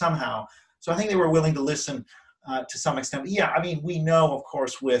grips with it somehow. So I think they were willing to listen to some extent. But yeah, I mean, we know, of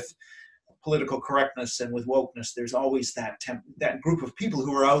course, with political correctness and with wokeness, there's always that group of people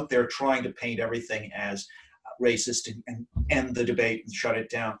who are out there trying to paint everything as racist and end the debate and shut it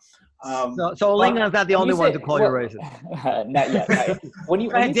down. So Alingon's not the only one to call you racist. Not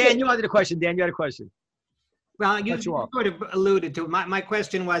yet. Dan, you had a question. Dan, you had a question. Well, you sort of alluded to it. My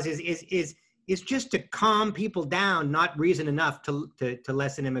question was, is just to calm people down, not reason enough to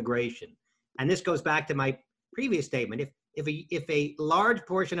lessen immigration. And this goes back to my previous statement. If a large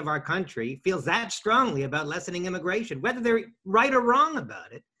portion of our country feels that strongly about lessening immigration, whether they're right or wrong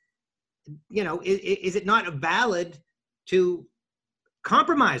about it, you know, is it not valid to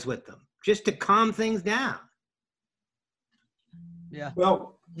compromise with them just to calm things down? Yeah.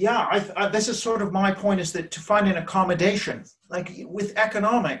 Well, yeah, this is sort of my point, is that to find an accommodation, like with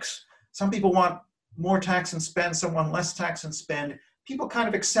economics, some people want more tax and spend, some want less tax and spend. People kind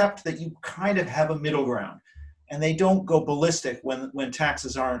of accept that you kind of have a middle ground, and they don't go ballistic when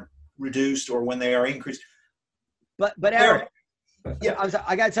taxes aren't reduced or when they are increased. But Eric, yeah,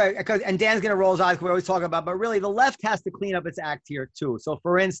 I got to tell you, and Dan's going to roll his eyes because we always talk about, but really the left has to clean up its act here too. So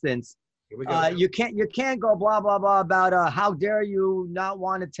for instance, you can't go blah, blah, blah about how dare you not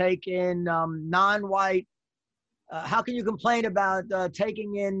want to take in non-white, how can you complain about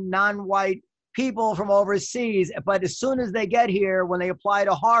taking in non-white people from overseas, but as soon as they get here, when they apply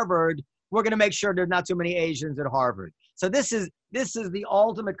to Harvard, we're going to make sure there's not too many Asians at Harvard. So this is the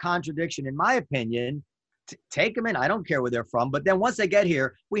ultimate contradiction, in my opinion. Take them in. I don't care where they're from, but then once they get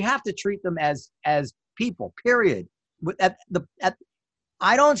here, we have to treat them as people. Period.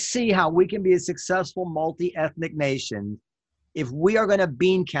 I don't see how we can be a successful multi-ethnic nation if we are going to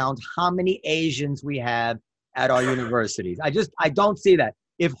bean count how many Asians we have at our universities. I don't see that.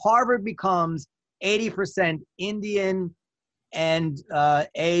 If Harvard becomes 80% Indian and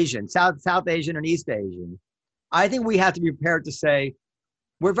Asian, South Asian and East Asian, I think we have to be prepared to say,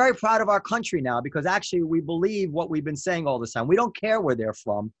 we're very proud of our country now because actually we believe what we've been saying all this time. We don't care where they're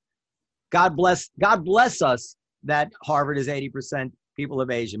from. God bless us that Harvard is 80% people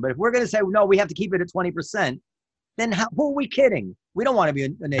of Asian. But if we're going to say, no, we have to keep it at 20%, then who are we kidding? We don't want to be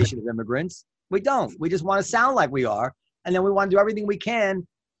a nation of immigrants. We don't. We just want to sound like we are. And then we want to do everything we can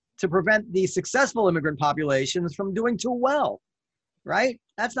to prevent the successful immigrant populations from doing too well, right?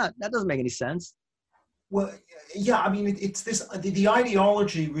 That doesn't make any sense. Well, yeah, I mean, it's the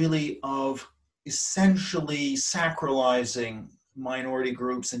ideology really of essentially sacralizing minority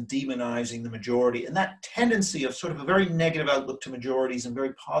groups and demonizing the majority. And that tendency of sort of a very negative outlook to majorities and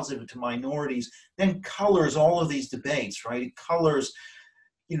very positive to minorities then colors all of these debates, right? It colors,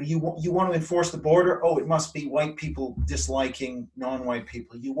 you want to enforce the border. Oh, it must be white people disliking non-white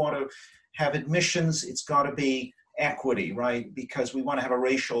people. You want to have admissions. It's got to be equity, right? Because we want to have a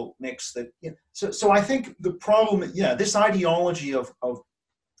racial mix that, so I think the problem, this ideology of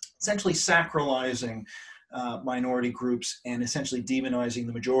essentially sacralizing minority groups and essentially demonizing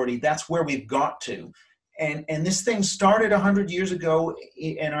the majority, that's where we've got to. And this thing started 100 years ago,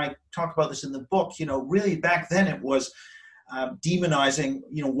 and I talk about this in the book, really back then it was demonizing,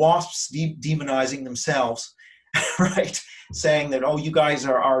 WASPs demonizing themselves, right? Saying that, oh, you guys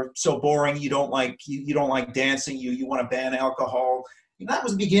are so boring, you don't like dancing, you want to ban alcohol. That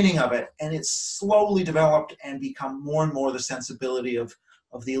was the beginning of it, and it's slowly developed and become more and more the sensibility of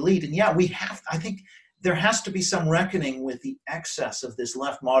the elite. And I think there has to be some reckoning with the excess of this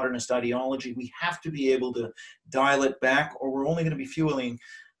left modernist ideology. We have to be able to dial it back, or we're only going to be fueling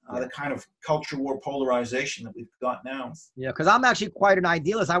the kind of culture war polarization that we've got now. Yeah, because I'm actually quite an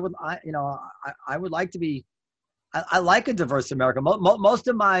idealist. I would like to be. I like a diverse America. Most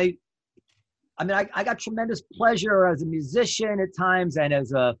of my, I got tremendous pleasure as a musician at times, and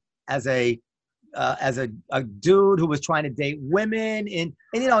as a dude who was trying to date women, and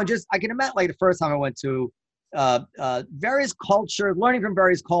just I can imagine, like, the first time I went to various cultures, learning from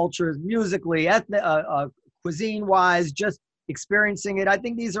various cultures, musically, ethnic, cuisine wise, just experiencing it. I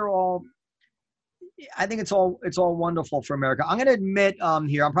think these are all. I think it's all wonderful for America. I'm going to admit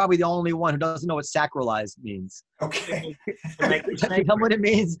here, I'm probably the only one who doesn't know what sacralized means. Okay. Can you tell me what it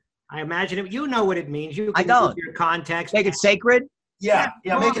means? I imagine you know what it means. You I can don't. give your context. Make it sacred? Yeah,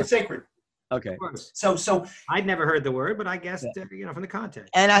 make it sacred. Okay. So I'd never heard the word, but I guess from the context.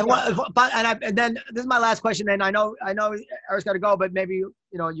 And and then this is my last question. And I know Eric's got to go, but maybe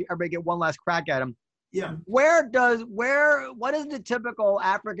everybody get one last crack at him. Yeah. What is the typical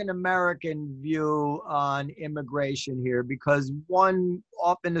African American view on immigration here? Because one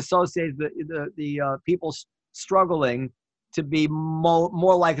often associates the people struggling to be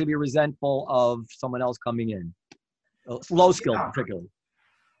more likely to be resentful of someone else coming in, low skilled particularly.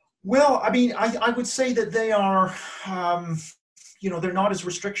 Well, I would say that they are, they're not as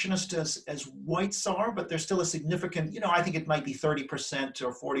restrictionist as whites are, but there's still a significant, I think it might be 30%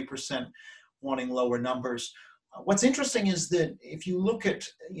 or 40% wanting lower numbers. What's interesting is that if you look at,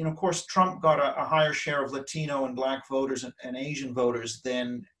 of course, Trump got a higher share of Latino and Black voters and Asian voters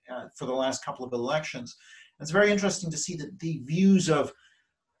than for the last couple of elections. It's very interesting to see that the views of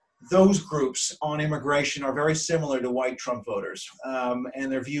those groups on immigration are very similar to white Trump voters,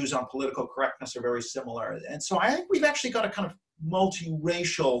 and their views on political correctness are very similar. And so I think we've actually got a kind of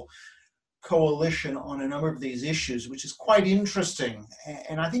multiracial coalition on a number of these issues, which is quite interesting.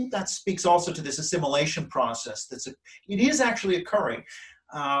 And I think that speaks also to this assimilation process it is actually occurring.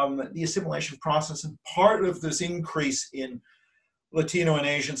 The assimilation process, and part of this increase in Latino and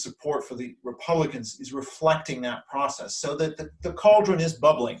Asian support for the Republicans is reflecting that process, so that the cauldron is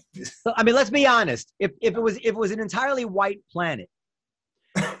bubbling. Let's be honest. If it was an entirely white planet,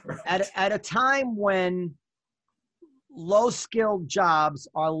 right, at a time when low-skilled jobs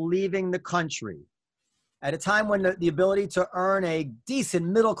are leaving the country, at a time when the ability to earn a decent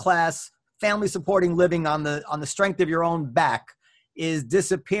middle-class, family-supporting living on the strength of your own back is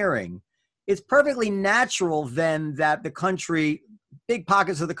disappearing, it's perfectly natural then that the country, big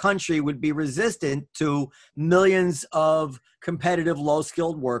pockets of the country, would be resistant to millions of competitive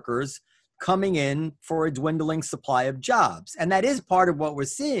low-skilled workers coming in for a dwindling supply of jobs. And that is part of what we're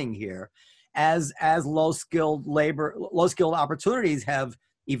seeing here. As low-skilled opportunities have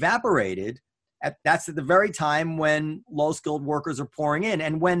evaporated, that's at the very time when low-skilled workers are pouring in.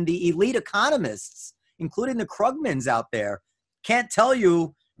 And when the elite economists, including the Krugmans out there, can't tell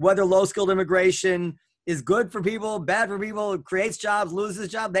you whether low-skilled immigration is good for people, bad for people, creates jobs, loses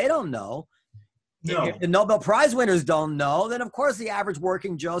jobs, they don't know. No. If the Nobel Prize winners don't know, then of course the average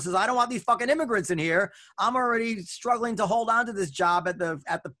working Joe says, I don't want these fucking immigrants in here. I'm already struggling to hold on to this job at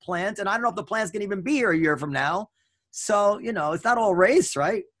the plant, and I don't know if the plant's going to even be here a year from now. So, it's not all race,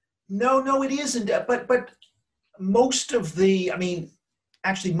 right? No, it isn't. But most of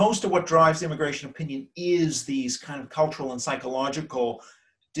most of what drives immigration opinion is these kind of cultural and psychological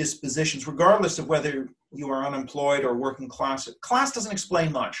dispositions, regardless of whether you are unemployed or working class. Class doesn't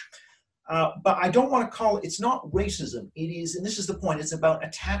explain much. But I don't want to call it, it's not racism. It is, and this is the point, it's about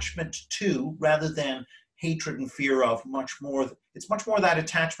attachment to, rather than hatred and fear of, it's much more that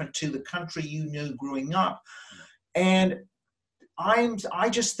attachment to the country you knew growing up. And I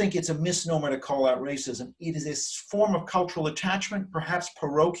just think it's a misnomer to call out racism. It is a form of cultural attachment, perhaps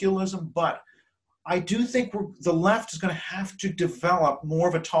parochialism, but I do think the left is going to have to develop more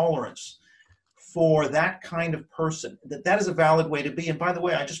of a tolerance for that kind of person, that is a valid way to be. And by the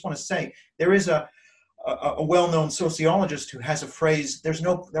way, I just want to say, there is a well-known sociologist who has a phrase, there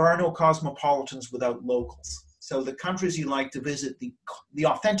are no cosmopolitans without locals. So the countries you like to visit, the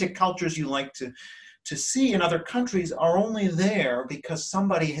authentic cultures you like to see in other countries are only there because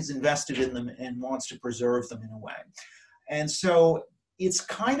somebody has invested in them and wants to preserve them in a way. And so it's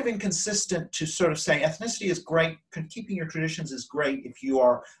kind of inconsistent to sort of say ethnicity is great, keeping your traditions is great if you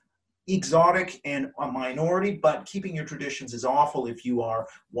are exotic and a minority, but keeping your traditions is awful if you are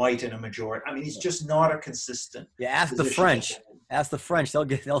white and a majority. I mean, it's just not a consistent. Yeah, ask the French. Ask the French.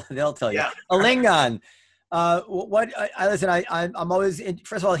 They'll tell you. Yeah. Alingon, listen. I'm always.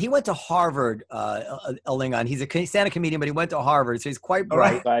 First of all, he went to Harvard. Alingon. He's a stand-up comedian, but he went to Harvard, so he's quite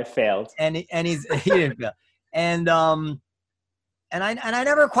bright. I failed. And he didn't fail. And I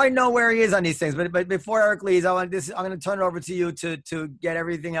never quite know where he is on these things. But before Eric leaves, I'm going to turn it over to you to get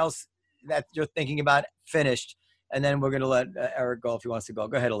everything else that you're thinking about finished, and then we're going to let Eric go if he wants to go.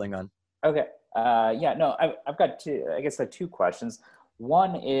 Go ahead, Alingon. Okay. I've got two questions.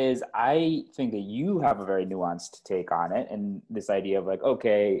 One is, I think that you have a very nuanced take on it, and this idea of like,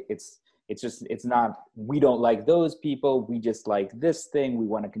 okay, it's not, we don't like those people, we just like this thing, we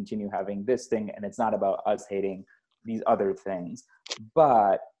want to continue having this thing, and it's not about us hating these other things.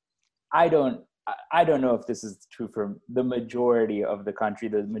 But I don't know if this is true for the majority of the country,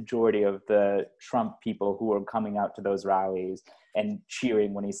 the majority of the Trump people who are coming out to those rallies and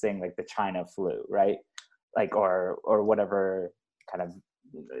cheering when he's saying like the China flu, right? Like, or whatever kind of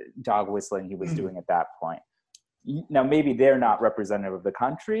dog whistling he was doing at that point. Now, maybe they're not representative of the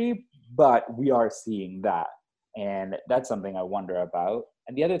country, but we are seeing that. And that's something I wonder about.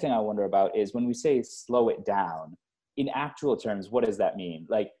 And the other thing I wonder about is when we say slow it down, in actual terms, what does that mean?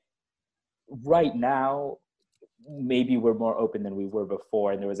 Like, right now, maybe we're more open than we were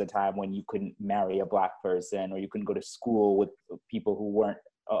before. And there was a time when you couldn't marry a Black person, or you couldn't go to school with people who weren't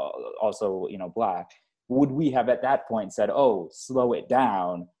also, Black. Would we have at that point said, oh, slow it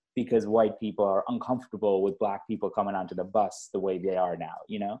down because white people are uncomfortable with Black people coming onto the bus the way they are now,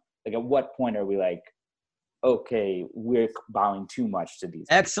 Like, at what point are we like, okay, we're bowing too much to these?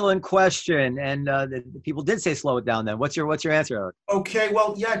 Excellent question. And the people did say slow it down then. What's your answer, Eric? Okay,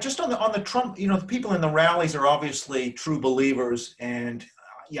 well, yeah, just on the Trump, the people in the rallies are obviously true believers. And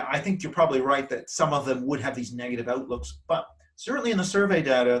I think you're probably right that some of them would have these negative outlooks. But certainly in the survey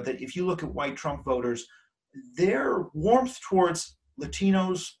data, that if you look at white Trump voters, their warmth towards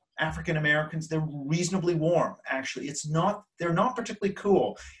Latinos, African Americans, they're reasonably warm, actually. They're not particularly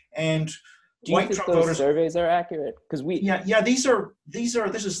cool. And do you think those surveys are accurate? Because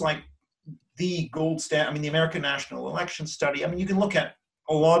this is like the gold standard. I mean, the American National Election Study. I mean, you can look at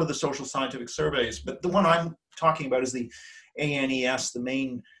a lot of the social scientific surveys, but the one I'm talking about is the ANES, the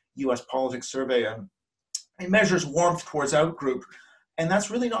main U.S. politics survey. It measures warmth towards outgroup. And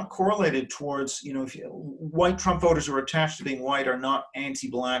that's really not correlated towards, white Trump voters who are attached to being white are not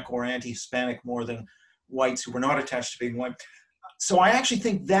anti-Black or anti-Hispanic more than whites who were not attached to being white. So I actually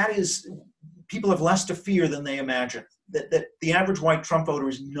think people have less to fear than they imagine, that the average white Trump voter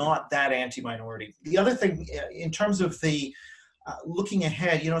is not that anti-minority. The other thing, in terms of the looking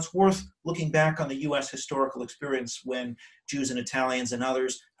ahead, it's worth looking back on the U.S. historical experience when Jews and Italians and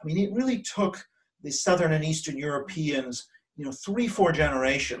others, I mean, it really took the Southern and Eastern Europeans 3-4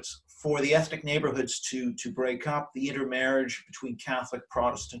 generations for the ethnic neighborhoods to break up, the intermarriage between Catholic,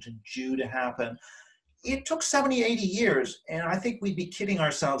 Protestant, and Jew to happen. It took 70, 80 years, and I think we'd be kidding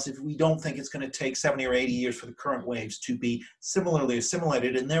ourselves if we don't think it's going to take 70 or 80 years for the current waves to be similarly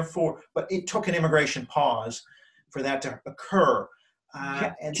assimilated, and therefore, but it took an immigration pause for that to occur.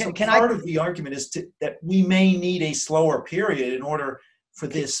 Part of the argument is that we may need a slower period in order for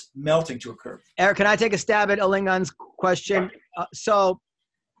this melting to occur. Eric, can I take a stab at Alingon's question? So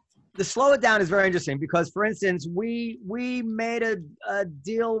the slow it down is very interesting because, for instance, we made a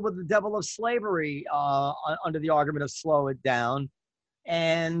deal with the devil of slavery under the argument of slow it down.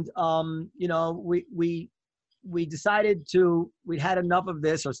 And, we decided we'd had enough of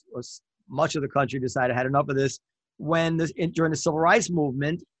this, or much of the country decided had enough of this during the Civil Rights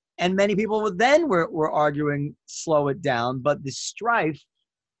Movement. And many people were arguing slow it down, but the strife,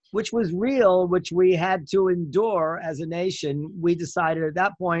 which was real, which we had to endure as a nation, we decided at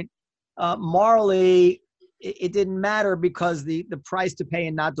that point, morally, it didn't matter because the price to pay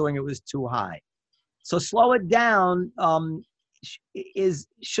in not doing it was too high. So slow it down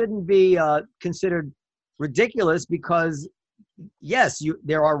shouldn't be considered ridiculous because yes,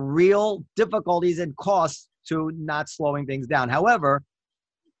 there are real difficulties and costs to not slowing things down. However,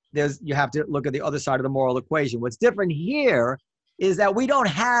 you have to look at the other side of the moral equation. What's different here is that we don't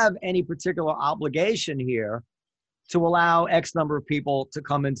have any particular obligation here to allow X number of people to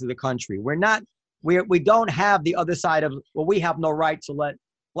come into the country. We don't have the other side of, well, we have no right to let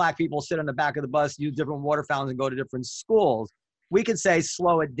Black people sit on the back of the bus, use different water fountains, and go to different schools. We could say,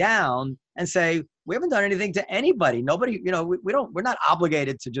 slow it down and say, we haven't done anything to anybody. Nobody, we're not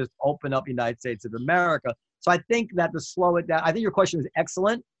obligated to just open up the United States of America. So I think that to slow it down, I think your question is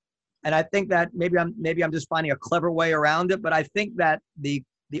excellent. And I think that maybe I'm just finding a clever way around it. But I think that the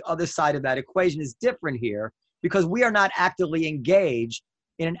other side of that equation is different here, because we are not actively engaged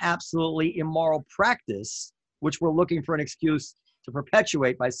in an absolutely immoral practice, which we're looking for an excuse to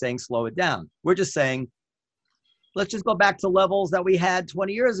perpetuate by saying, slow it down. We're just saying, let's just go back to levels that we had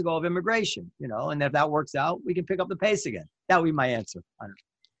 20 years ago of immigration, and if that works out, we can pick up the pace again. That would be my answer.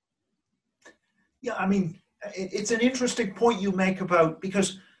 Yeah, I mean, it's an interesting point you make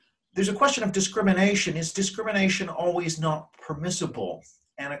because there's a question of discrimination. Is discrimination always not permissible?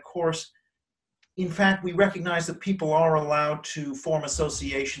 And of course, in fact, we recognize that people are allowed to form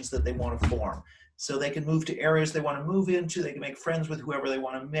associations that they want to form. So they can move to areas they want to move into. They can make friends with whoever they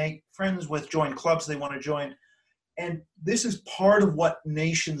want to make friends with, join clubs they want to join. And this is part of what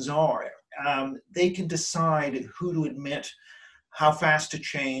nations are. They can decide who to admit, how fast to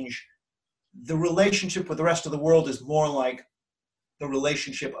change. The relationship with the rest of the world is more like the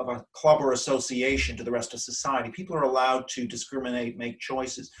relationship of a club or association to the rest of society. People are allowed to discriminate, make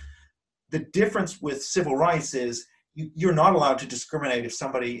choices. The difference with civil rights is you're not allowed to discriminate if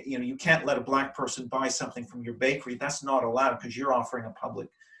somebody, you can't let a Black person buy something from your bakery. That's not allowed because you're offering a public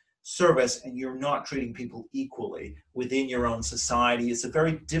service and you're not treating people equally within your own society. It's a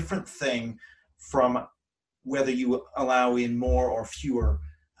very different thing from whether you allow in more or fewer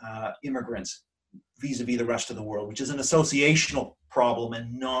immigrants vis-a-vis the rest of the world, which is an associational problem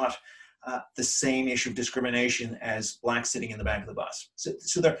and not the same issue of discrimination as Blacks sitting in the back of the bus.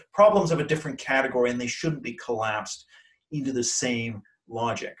 So they're problems of a different category, and they shouldn't be collapsed into the same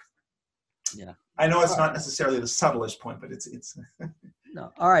logic. Yeah, I know it's not necessarily the subtlest point, but it's. No.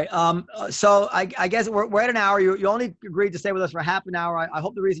 All right. So I guess we're at an hour. You only agreed to stay with us for half an hour. I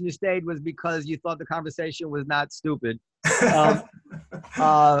hope the reason you stayed was because you thought the conversation was not stupid. I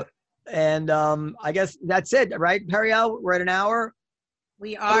guess that's it, right, Periel? We're at an hour.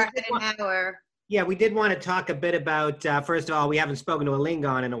 We are at an hour. Yeah, we did want to talk a bit about, first of all, we haven't spoken to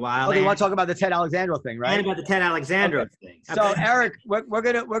Alingon in a while. Oh, you want to talk about the Ted Alexandro thing, right? And about the Ted Alexandro thing. So Eric, we're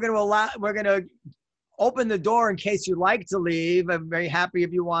gonna open the door in case you'd like to leave. I'm very happy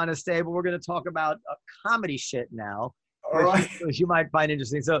if you want to stay, but we're gonna talk about comedy shit now, which you might find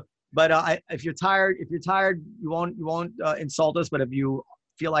interesting. So, but if you're tired, you won't insult us. But if you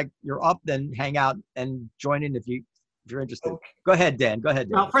feel like you're up, then hang out and join in if you're interested. Okay. Go ahead, Dan.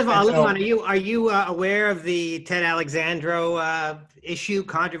 Well, first of all, Alingon, are you aware of the Ted Alexandro issue,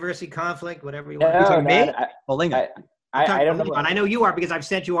 controversy, conflict, whatever you want? No, to me? Alingon. I don't know. I know you are because I've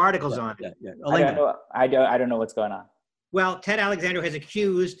sent you articles on it. Yeah. I don't know what's going on. Well, Ted Alexandro has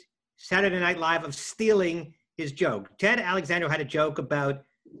accused Saturday Night Live of stealing his joke. Ted Alexandro had a joke about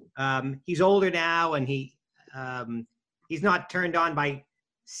he's older now and he's not turned on by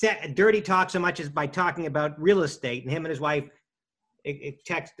dirty talk so much as by talking about real estate, and him and his wife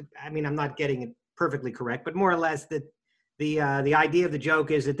I'm not getting it perfectly correct, but more or less that the idea of the joke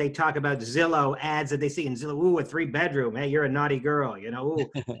is that they talk about Zillow ads that they see in Zillow. Ooh, a 3-bedroom. Hey, you're a naughty girl.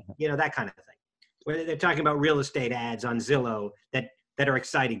 Ooh, that kind of thing. Where they're talking about real estate ads on Zillow that are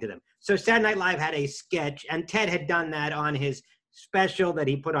exciting to them. So Saturday Night Live had a sketch, and Ted had done that on his special that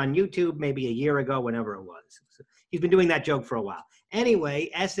he put on YouTube maybe a year ago, whenever it was. So he's been doing that joke for a while. Anyway,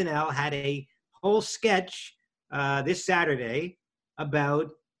 SNL had a whole sketch this Saturday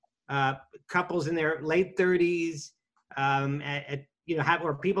about couples in their late 30s,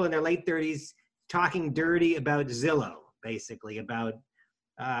 or people in their late 30s talking dirty about Zillow, basically about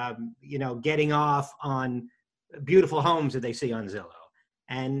getting off on beautiful homes that they see on Zillow,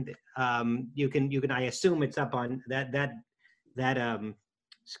 and you can I assume it's up on that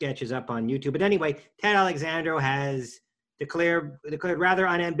sketch is up on YouTube. But anyway, Ted Alexandro has declared rather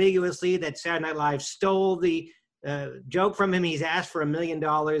unambiguously that Saturday Night Live stole the joke from him. He's asked for $1 million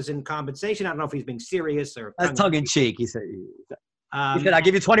in compensation. I don't know if he's being serious or that's tongue in cheek. He said, "I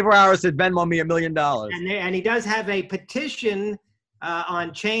give you 24 hours to Venmo me $1 million." And he does have a petition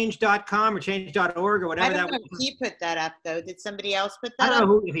on change.com or change.org or whatever. I don't know if he put that up though. Did somebody else put that up? I don't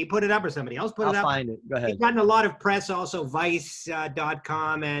know if he put it up or somebody else put it up. I'll find it. Go ahead. He's gotten a lot of press also.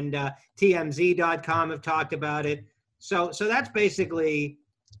 Vice.com and TMZ.com have talked about it. So that's basically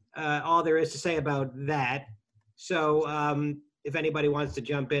all there is to say about that. So if anybody wants to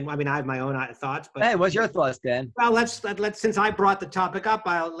jump in, I mean, I have my own thoughts. But hey, what's your thoughts, Dan? well, let's since I brought the topic up,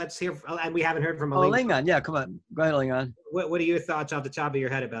 let's hear, and we haven't heard from Alingon. Alingon, yeah, come on, go ahead, Alingon. What are your thoughts off the top of your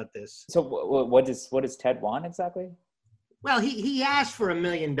head about this? So what does Ted want exactly? Well, he asked for $1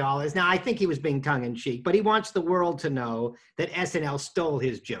 million. Now, I think he was being tongue-in-cheek, but he wants the world to know that SNL stole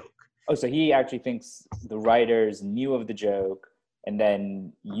his joke. Oh, so he actually thinks the writers knew of the joke and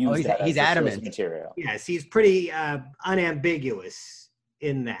then used that he's as adamant. material. Yes, he's pretty unambiguous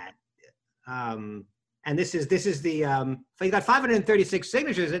in that. And this is the he got 536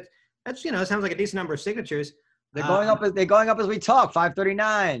 signatures. That's sounds like a decent number of signatures. They're going up as we talk.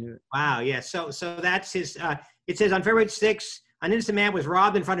 539. Wow, yeah. So that's his. It says on February 6th, an innocent man was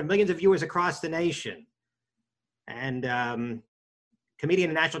robbed in front of millions of viewers across the nation. And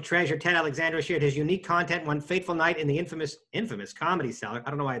comedian and national treasure Ted Alexandro shared his unique content one fateful night in the infamous Comedy Cellar. I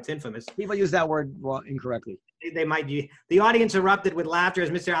don't know why it's infamous. People use that word incorrectly. They might. The audience erupted with laughter as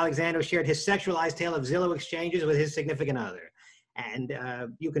Mr. Alexandro shared his sexualized tale of Zillow exchanges with his significant other. And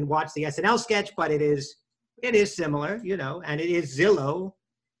you can watch the SNL sketch, but it is similar, and it is Zillow.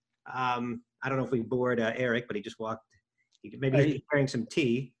 I don't know if we bored Eric, but he just walked. Maybe he's wearing some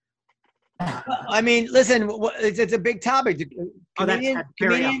tea. I mean, listen, it's a big topic.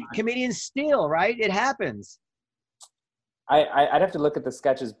 Comedians steal, right? It happens. I'd have to look at the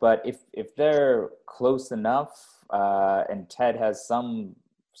sketches, but if they're close enough, and Ted has some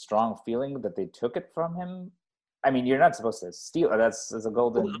strong feeling that they took it from him, I mean, you're not supposed to steal. That's a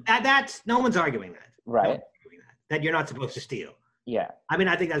golden. That's no one's arguing that. Right. No one's arguing that you're not supposed to steal. Yeah. I mean,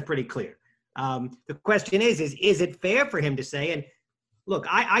 I think that's pretty clear. The question is it fair for him to say? And look,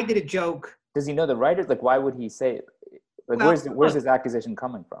 I did a joke. Does he know the writers? Like, why would he say it? Like, well, where's his accusation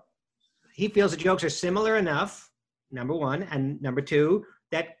coming from? He feels the jokes are similar enough, number one, and number two,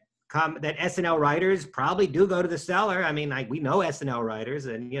 that SNL writers probably do go to the cellar. I mean, we know SNL writers,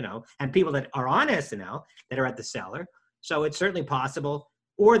 and and people that are on SNL that are at the cellar. So it's certainly possible,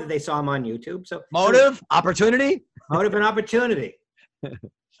 or that they saw him on YouTube. So opportunity, motive and opportunity.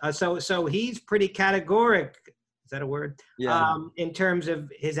 So he's pretty categoric. Is that a word? Yeah. In terms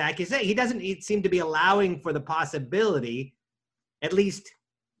of his accusation, he doesn't seem to be allowing for the possibility, at least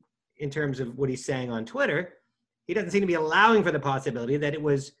in terms of what he's saying on Twitter, he doesn't seem to be allowing for the possibility that it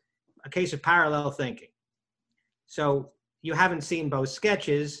was a case of parallel thinking. So you haven't seen both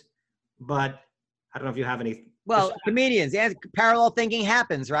sketches, but I don't know if you have any. Well, comedians, parallel thinking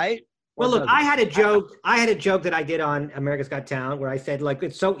happens, right? Well, look, I had a joke that I did on America's Got Talent where I said, like,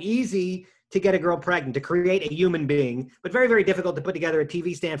 it's so easy to get a girl pregnant, to create a human being, but very, very difficult to put together a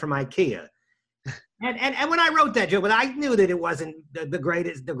TV stand from IKEA. And when I wrote that joke, but I knew that it wasn't the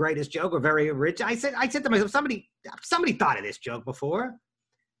greatest joke or very rich. I said to myself, somebody thought of this joke before,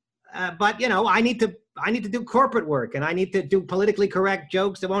 but I need to do corporate work, and I need to do politically correct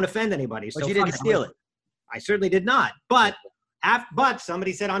jokes that won't offend anybody. But you didn't steal it. I certainly did not. But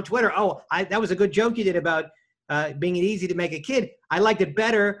somebody said on Twitter, that was a good joke you did about being easy to make a kid. I liked it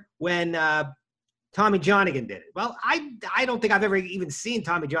better when Tommy Johnigan did it. Well, I don't think I've ever even seen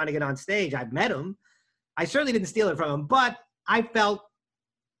Tommy Johnigan on stage. I've met him. I certainly didn't steal it from him, but I felt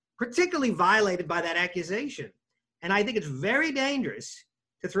particularly violated by that accusation. And I think it's very dangerous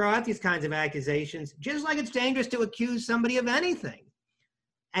to throw out these kinds of accusations, just like it's dangerous to accuse somebody of anything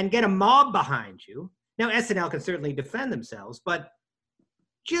and get a mob behind you. Now, SNL can certainly defend themselves, but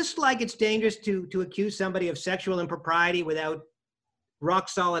just like it's dangerous to accuse somebody of sexual impropriety without rock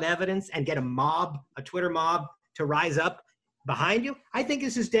solid evidence and get a Twitter mob to rise up behind you, I think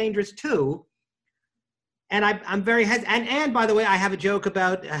this is dangerous too. And I'm very hesitant. And by the way, I have a joke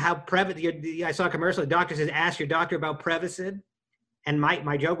about how I saw a commercial. The doctor says, ask your doctor about Prevacid. And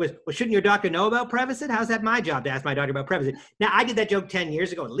my joke was, well, shouldn't your doctor know about Prevacid? How's that my job to ask my doctor about Prevacid? Now, I did that joke 10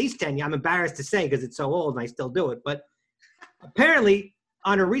 years ago, at least 10 years. I'm embarrassed to say because it's so old and I still do it. But apparently,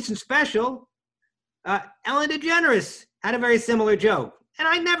 on a recent special, Ellen DeGeneres had a very similar joke. And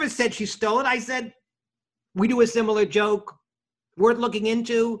I never said she stole it. I said, we do a similar joke, worth looking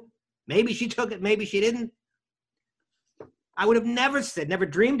into. Maybe she took it, maybe she didn't. I would have never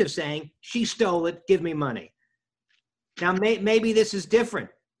dreamed of saying, she stole it, give me money. Now, maybe this is different.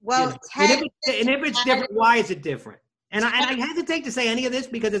 Well, and if it's different, why is it different? And I hesitate to say any of this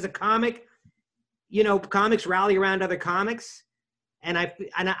because as a comic, comics rally around other comics. And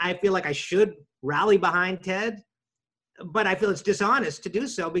I feel like I should rally behind Ted, but I feel it's dishonest to do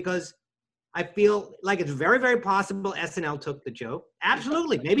so because I feel like it's very, very possible SNL took the joke.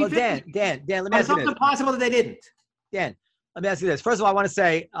 Absolutely. Maybe. Well, Dan, let me ask you this. It's also possible that they didn't. Dan, let me ask you this. First of all, I want to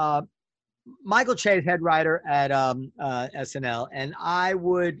say Michael Che is head writer at SNL, and I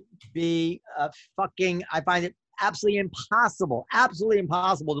would be I find it absolutely impossible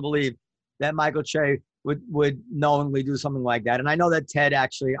to believe that Michael Che would knowingly do something like that. And I know that Ted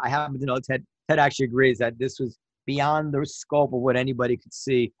actually, I happen to know Ted actually agrees that this was beyond the scope of what anybody could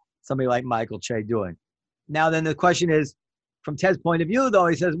see somebody like Michael Che doing. Now, then the question is, from Ted's point of view, though,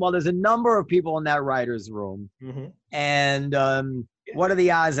 he says, well, there's a number of people in that writer's room. Mm-hmm. And what are the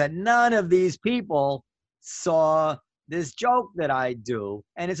odds that none of these people saw this joke that I do?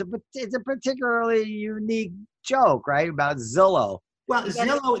 And it's a particularly unique joke, right? About Zillow. Well,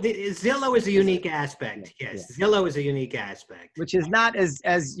 Zillow is a unique aspect. Yes, Zillow is a unique aspect. Which is not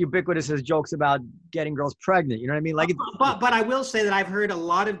as ubiquitous as jokes about getting girls pregnant. You know what I mean? Like, but I will say that I've heard a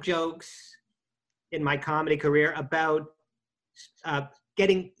lot of jokes in my comedy career about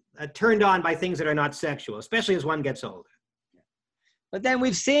getting turned on by things that are not sexual, especially as one gets older. But then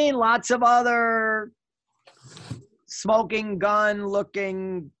we've seen lots of other smoking gun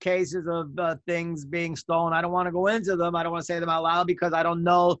looking cases of things being stolen. I don't want to go into them. I don't want to say them out loud because I don't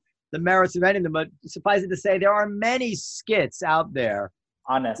know the merits of any of them. But suffice it to say, there are many skits out there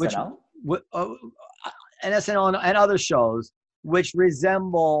on SNL, and SNL and other shows which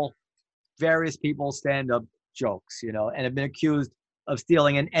resemble various people's stand-up jokes, and have been accused of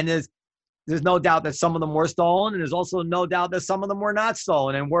stealing. And there's no doubt that some of them were stolen, and there's also no doubt that some of them were not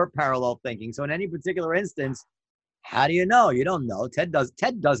stolen and were parallel thinking. So in any particular instance, how do you know? You don't know. Ted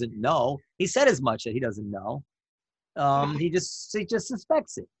doesn't know. He said as much that he doesn't know. He just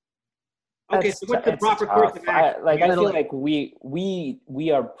suspects it. Okay, so what's the proper course of action? I feel like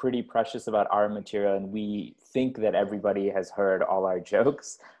we are pretty precious about our material, and we think that everybody has heard all our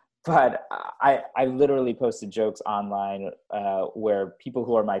jokes. But I literally posted jokes online where people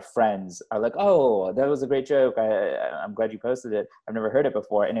who are my friends are like, "Oh, that was a great joke. I'm glad you posted it. I've never heard it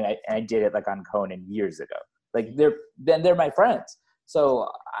before." And I did it like on Conan years ago. Like they're my friends. So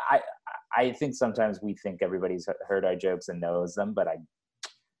I think sometimes we think everybody's heard our jokes and knows them, but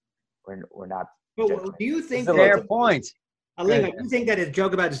we're not. But do you think fair point? Alingon, do you think that a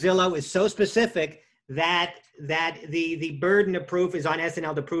joke about Zillow is so specific that the burden of proof is on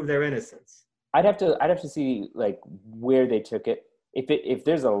SNL to prove their innocence? I'd have to see like where they took it. If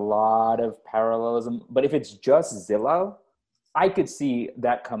there's a lot of parallelism, but if it's just Zillow, I could see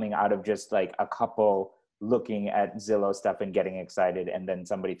that coming out of just like a couple looking at Zillow stuff and getting excited, and then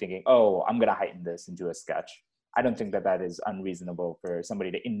somebody thinking, "Oh, I'm gonna heighten this into a sketch." I don't think that is unreasonable for somebody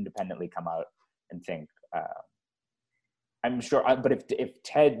to independently come out and think. I'm sure, but if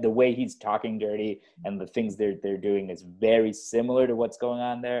Ted, the way he's talking dirty and the things they're doing is very similar to what's going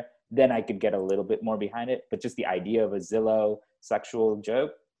on there, then I could get a little bit more behind it. But just the idea of a Zillow sexual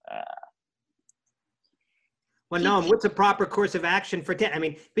joke. Well, no. What's the proper course of action for Ted? I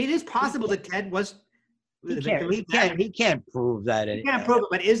mean, it is possible that Ted was. He can't prove that. He can't prove it,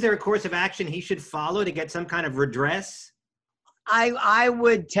 but is there a course of action he should follow to get some kind of redress? I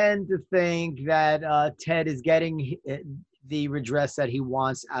would tend to think that Ted is getting the redress that he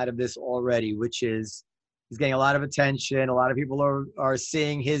wants out of this already, which is he's getting a lot of attention. A lot of people are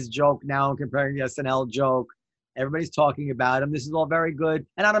seeing his joke now and comparing the SNL joke. Everybody's talking about him. This is all very good.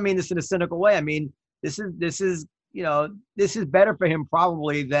 And I don't mean this in a cynical way. I mean, this is better for him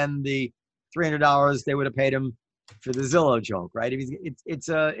probably than the $300 they would have paid him for the Zillow joke, right? It's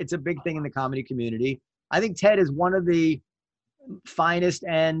a big thing in the comedy community. I think Ted is one of the finest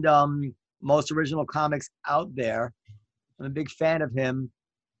and most original comics out there. I'm a big fan of him,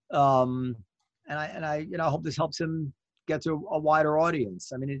 and I hope this helps him get to a wider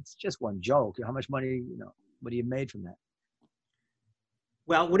audience. I mean, it's just one joke. How much money, what do you made from that?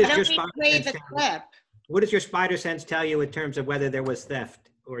 Well, what does your spider sense tell you in terms of whether there was theft?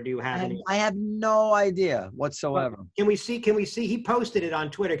 Or do you have any? I have no idea whatsoever. Can we see? He posted it on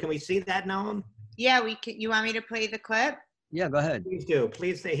Twitter. Can we see that, Noam? Yeah, we can. You want me to play the clip? Yeah, go ahead. Please do.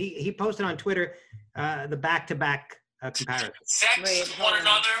 Please say he posted on Twitter the back-to-back comparison. Sex one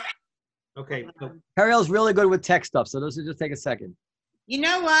another. Okay. Ariel's really good with tech stuff, so those will just take a second. You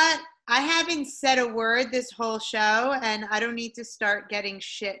know what? I haven't said a word this whole show, and I don't need to start getting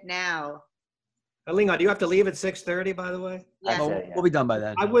shit now. Alingon, do you have to leave at 6:30, by the way? Yeah. We'll be done by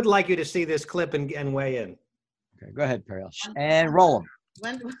then. I would like you to see this clip and weigh in. Okay, go ahead, Periel. And roll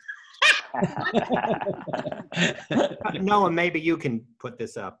them. Noah, maybe you can put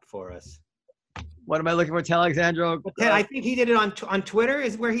this up for us. What am I looking for, Alexandro? Ted, I think he did it on Twitter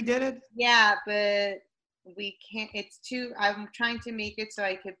is where he did it? Yeah, but we can't. It's too. I'm trying to make it so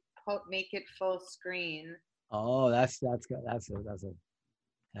I could make it full screen. Oh, that's good.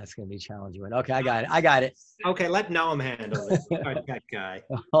 That's going to be a challenging one. Okay, I got it. Okay, let Noam handle it. That guy.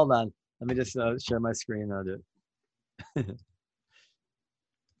 Hold on. Let me just share my screen. I'll do it.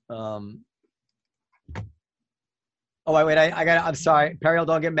 Oh, wait, I'm sorry. Periel,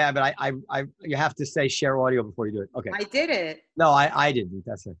 don't get mad, but you have to say share audio before you do it. Okay. I did it. No, I didn't.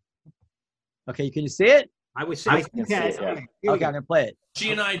 That's it. Okay, can you see it? I was I saying, can see it, yeah. Okay, I'm gonna play it.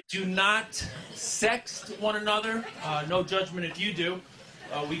 She and I do not sext one another. No judgment if you do.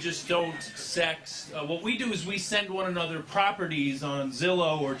 We just don't sext. What we do is we send one another properties on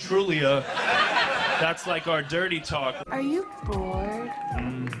Zillow or Trulia. That's like our dirty talk. Are you bored?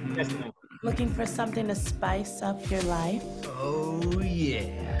 Mm-hmm. Looking for something to spice up your life? oh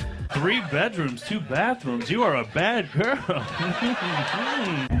yeah. 3 bedrooms, 2 bathrooms. You are a bad girl.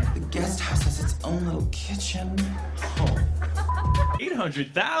 The guest house has its own little kitchen.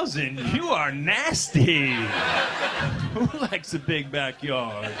 800,000. You are nasty. Who likes a big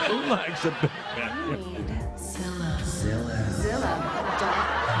backyard? Who likes a big backyard? Zillow.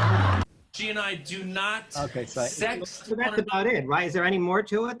 She and I do not Okay, so So that's about it, right? Is there any more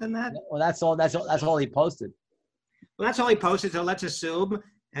to it than that? well, that's all he posted. Well, that's all he posted. So let's assume.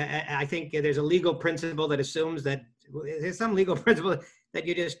 I think there's a legal principle that assumes that there's some legal principle that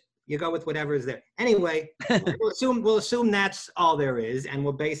you go with whatever is there. Anyway, we'll assume that's all there is, and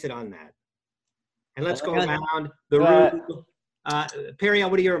we'll base it on that. And let's go around the room.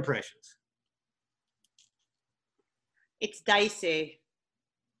 Periel, what are your impressions? It's dicey.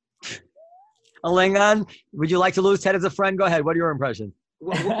 Alingon, would you like to lose Ted as a friend? Go ahead. What are your impressions?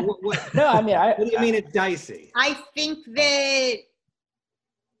 What No, I mean, what do you mean it's dicey? I think that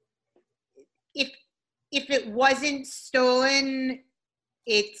if it wasn't stolen,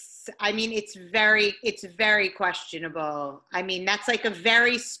 it's very questionable. I mean, that's like a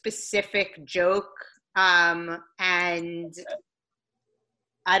very specific joke. And I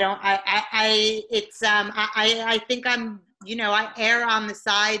think I err on the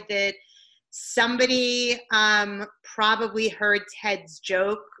side that somebody probably heard Ted's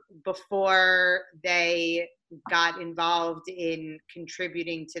joke before they got involved in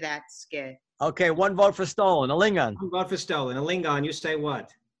contributing to that skit. Okay, 1 vote for stolen. Alingon. 1 vote for stolen. Alingon, you say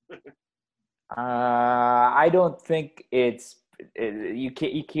what? I don't think you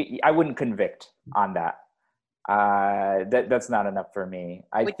can't, I wouldn't convict on that. That's not enough for me.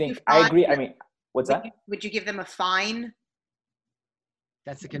 I agree. I mean, what's that? Would you give them a fine?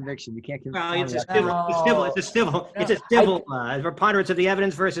 That's a conviction. You can't Well, convict. it's a civil preponderance of the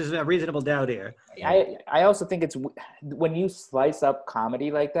evidence versus a reasonable doubt here. I also think it's when you slice up comedy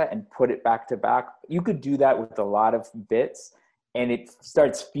like that and put it back to back, you could do that with a lot of bits and it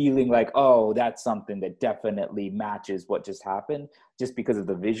starts feeling like, oh, that's something that definitely matches what just happened just because of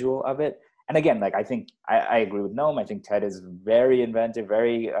the visual of it. And again, like I think I agree with Noam. I think Ted is very inventive,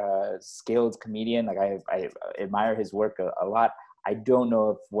 very skilled comedian. Like I admire his work a lot. I don't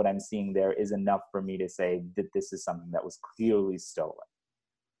know if what I'm seeing there is enough for me to say that this is something that was clearly stolen.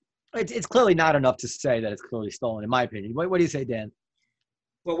 It's clearly not enough to say that it's clearly stolen, in my opinion. What do you say, Dan?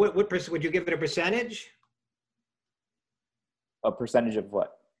 Well, what would you give it a percentage? A percentage of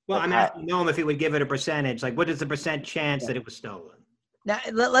what? Well, I'm asking Noam if he would give it a percentage. Like, what is the % chance that it was stolen? Now,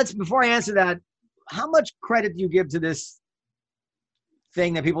 before I answer that, how much credit do you give to this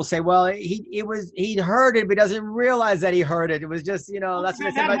thing that people say, well, he heard it, but doesn't realize that he heard it. It was just, that's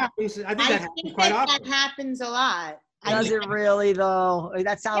what I think that happens a lot. Does it really though?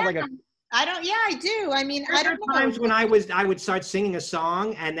 That sounds like I do. I mean, I don't know. Times when I would start singing a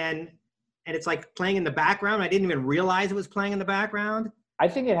song and it's like playing in the background. I didn't even realize it was playing in the background. I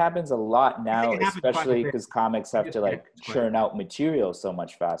think it happens a lot now, especially because comics have to churn out material so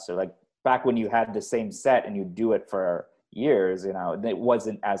much faster. Like back when you had the same set and you do it for years, it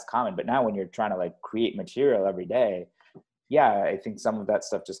wasn't as common. But now when you're trying to create material every day, yeah, I think some of that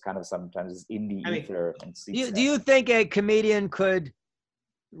stuff just kind of sometimes is in the ether. And do you think a comedian could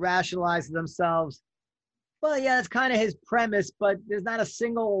rationalize to themselves, well, yeah, that's kind of his premise, but there's not a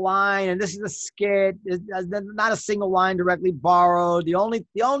single line, and this is a skit. There's not a single line directly borrowed. The only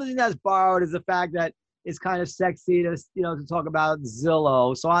thing that's borrowed is the fact that it's kind of sexy to talk about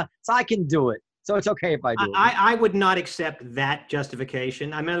Zillow. So I can do it. So it's okay if I do it. I would not accept that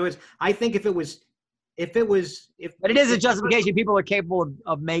justification. In other words, I think if but it is a justification people are capable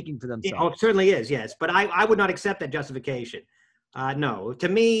of making for themselves. Oh, it certainly is, yes. But I would not accept that justification. No, to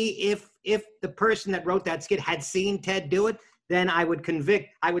me, if the person that wrote that skit had seen Ted do it, then I would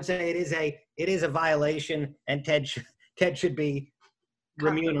convict. I would say it is a violation, and Ted should be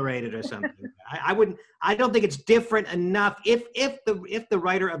remunerated or something. I don't think it's different enough if the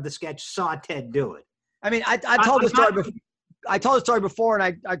writer of the sketch saw Ted do it. I mean, I told the story before. I told the story before,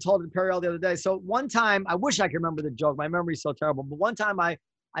 and I told it to Periel the other day. So one time, I wish I could remember the joke. My memory's so terrible. But one time I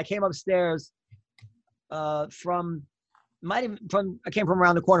I came upstairs I came from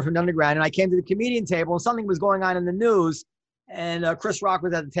around the corner from the underground, and I came to the comedian table, and something was going on in the news, and Chris Rock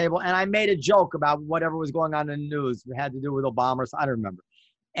was at the table, and I made a joke about whatever was going on in the news. It had to do with Obama or something, I don't remember.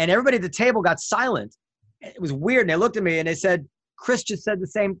 And everybody at the table got silent. It was weird, and they looked at me and they said, Chris just said the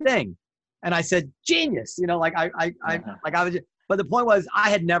same thing. And I said, genius, like I was just, but the point was, I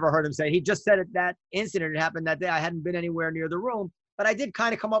had never heard him say it. He just said it, that incident had happened that day. I hadn't been anywhere near the room, but I did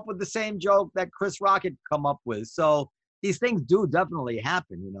kind of come up with the same joke that Chris Rock had come up with. So these things do definitely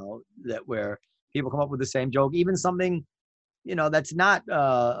happen, that where people come up with the same joke, even something, that's not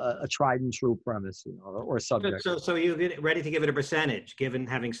a tried and true premise, or subject. So you get ready to give it a percentage, given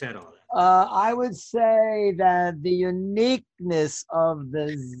having said all that? I would say that the uniqueness of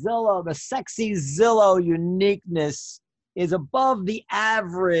the sexy Zillow uniqueness is above the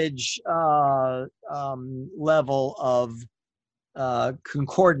average level of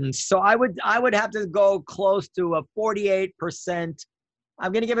concordance. So I would have to go close to a 48%.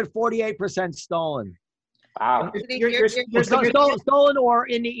 I'm going to give it 48% stolen. Wow. You're Stolen or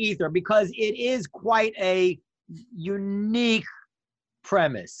in the ether, because it is quite a unique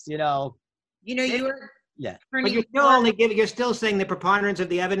premise, you were yeah. But you're still saying the preponderance of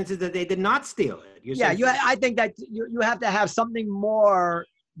the evidence is that they did not steal it. I think that you have to have something more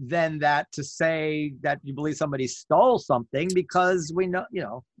than that to say that you believe somebody stole something, because we know,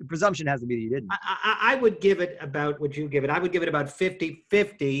 the presumption has to be that you didn't. I would give it about, would you give it? I would give it about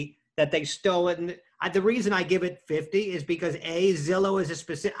 50-50 that they stole it. And the reason I give it 50 is because Zillow is a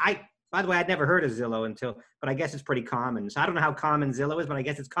specific, by the way, I'd never heard of Zillow but I guess it's pretty common. So I don't know how common Zillow is, but I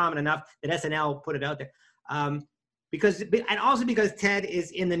guess it's common enough that SNL put it out there. And also because Ted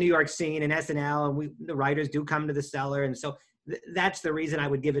is in the New York scene and SNL, and the writers do come to the cellar. And so that's the reason I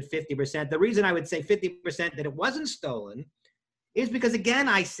would give it 50%. The reason I would say 50% that it wasn't stolen is because, again,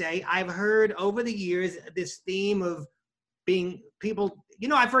 I've heard over the years this theme of being people,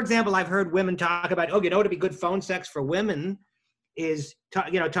 for example, I've heard women talk about, to be good phone sex for women is,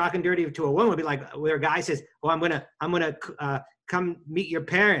 talking dirty to a woman would be like, where a guy says, I'm going to come meet your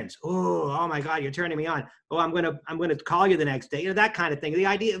parents. Oh my God, you're turning me on. Oh, I'm going to call you the next day. That kind of thing. The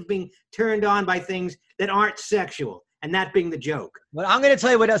idea of being turned on by things that aren't sexual, and that being the joke. Well, I'm going to tell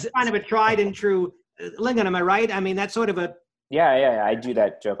you what else. Kind of a tried and true. Lincoln, am I right? I mean, that's sort of a. Yeah. I do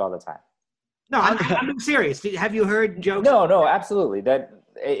that joke all the time. No, I'm serious. Have you heard jokes? No, absolutely. That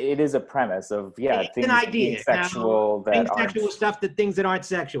it is a premise of it's things an idea. being sexual, sexual stuff, things that aren't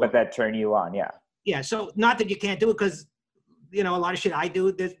sexual, but that turn you on. Yeah. Yeah. So not that you can't do it, because a lot of shit I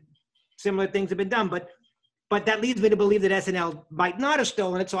do, there's similar things have been done, but that leads me to believe that SNL might not have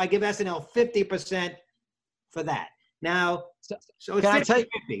stolen it. So I give SNL 50% for that. Now, so it's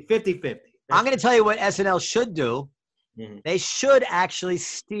 50-50. I'm going to tell you what SNL should do. Mm-hmm. They should actually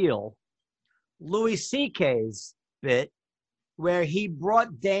steal Louis C.K.'s bit where he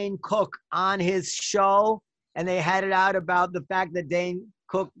brought Dane Cook on his show, and they had it out about the fact that Dane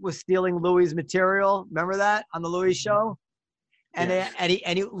Cook was stealing Louis' material. Remember that on the Louis show? And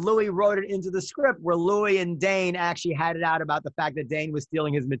yes. Louis wrote it into the script where Louis and Dane actually had it out about the fact that Dane was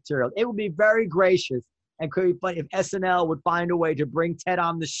stealing his material. It would be very gracious and could be funny if SNL would find a way to bring Ted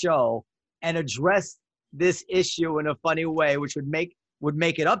on the show and address this issue in a funny way, which would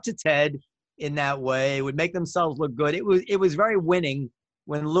make it up to Ted in that way. It would make themselves look good. It was very winning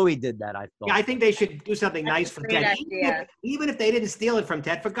when Louis did that, I thought. Yeah, I think they should do something nice for Ted. Even if they didn't steal it from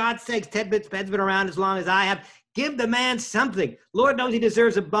Ted, for God's sakes, Ted's been around as long as I have. Give the man something. Lord knows he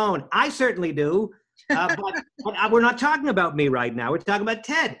deserves a bone. I certainly do. But we're not talking about me right now. We're talking about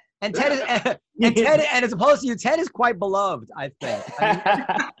Ted. And Ted is, and as opposed to you, Ted is quite beloved, I think.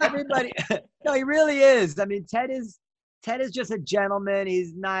 Everybody, no, he really is. I mean, Ted is just a gentleman.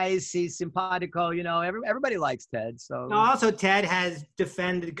 He's nice. He's simpatico. Everybody likes Ted. So also, Ted has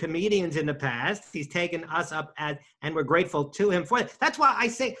defended comedians in the past. He's taken us up and we're grateful to him for it. That's why I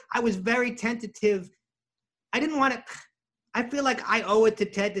say I was very tentative. I didn't want to. I feel like I owe it to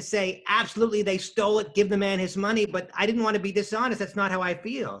Ted to say, absolutely, they stole it, give the man his money, but I didn't want to be dishonest. That's not how I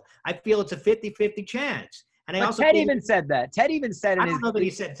feel. I feel it's a 50-50 chance. And I also Ted even said that. Ted even said it. I don't know that he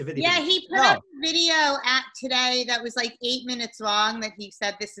said it's a 50-50. Yeah, he put up a video today that was like 8 minutes long that he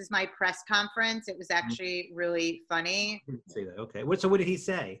said, this is my press conference. It was actually really funny. I didn't see that. Okay. So what did he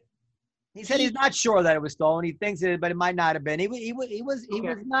say? He said he's not sure that it was stolen. He thinks it, but it might not have been. He was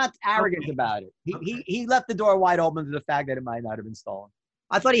not arrogant about it. He left the door wide open to the fact that it might not have been stolen.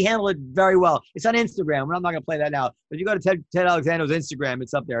 I thought he handled it very well. It's on Instagram. I'm not going to play that now. But if you go to Ted Alexandro's Instagram,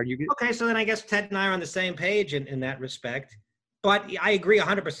 it's up there. Okay, so then I guess Ted and I are on the same page in that respect. But I agree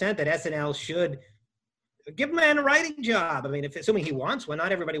 100% that SNL should give a man a writing job. I mean, assuming he wants one.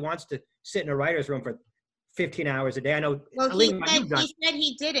 Not everybody wants to sit in a writer's room for 15 hours a day. I know. Well, Alingon, he said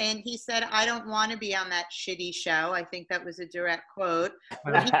he didn't. He said, I don't want to be on that shitty show. I think that was a direct quote.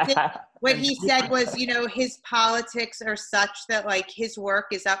 What he said was, you know, his politics are such that like his work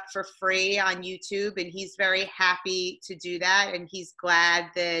is up for free on YouTube, and he's very happy to do that. And he's glad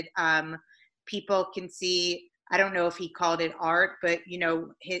that people can see, I don't know if he called it art, but, you know,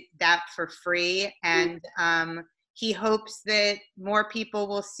 that for free. And he hopes that more people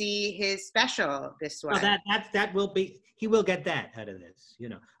will see his special this way. Well, that will be, he will get that out of this, you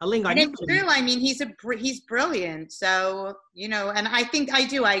know. Alingon, and it's true. I mean, he's brilliant. So, you know, and I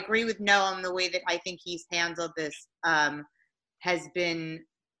agree with Noam. The way that I think he's handled this has been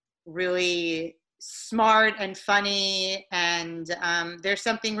really smart and funny, and there's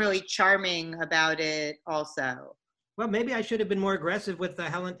something really charming about it also. Well, maybe I should have been more aggressive with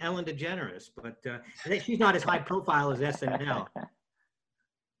Ellen DeGeneres, but she's not as high profile as SNL.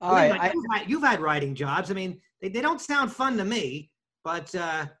 All right, you've had writing jobs. I mean, they don't sound fun to me, but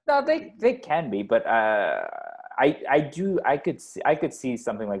no, they can be. But I could see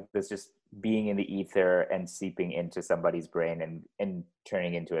something like this just being in the ether and seeping into somebody's brain and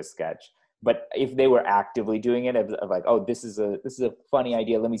turning into a sketch. But if they were actively doing it, of like, oh, this is a funny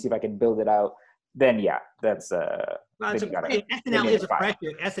idea, let me see if I can build it out, then yeah, that's SNL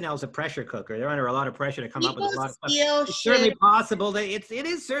is a pressure cooker. They're under a lot of pressure to come up with a lot of stuff. It's certainly possible. It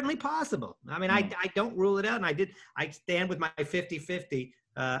is certainly possible. I mean, I don't rule it out, and I stand with my 50-50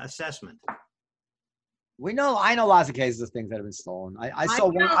 assessment. I know lots of cases of things that have been stolen. I saw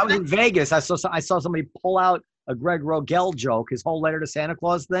one. I was in Vegas. I saw somebody pull out a Greg Rogel joke, his whole letter to Santa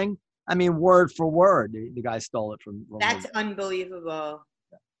Claus thing. I mean, word for word, the guy stole it from That's unbelievable.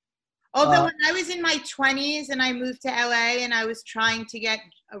 Although when I was in my 20s and I moved to LA and I was trying to get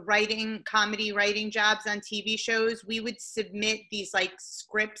comedy writing jobs on TV shows, we would submit these like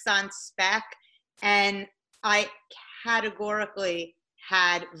scripts on spec, and I categorically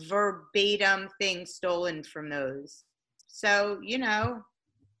had verbatim things stolen from those. So, you know.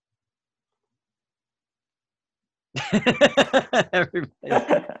 I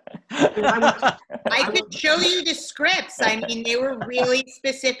could show you the scripts. I mean, they were really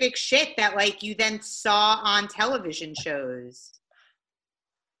specific shit that like you then saw on television shows.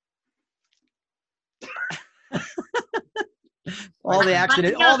 All the action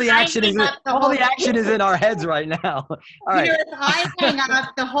is in our heads right now. All right. You know, if I hang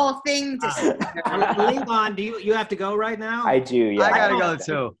up, the whole thing disappears. Alingon, do you have to go right now? I do. Yeah, I gotta go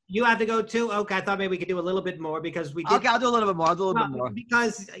too. You have to go too. Okay, I thought maybe we could do a little bit more because we did. Okay, I'll do a little bit more.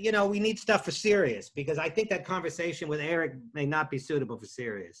 Because you know we need stuff for serious. Because I think that conversation with Eric may not be suitable for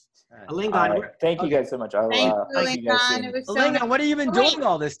serious. Alingon, thank you guys so much. Thank you, Alingon. It was so Alingon, what have you been doing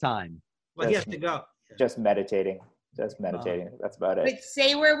all this time? Well, he has to go. Just meditating. That's about it. But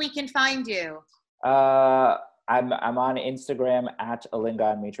say where we can find you. I'm on Instagram at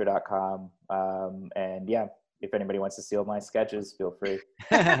alingonmitra.com. And yeah, if anybody wants to steal my sketches, feel free.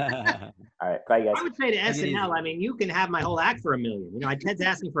 All right, bye guys. I would say to SNL, I mean, you can have my whole act for $1 million. You know, Ted's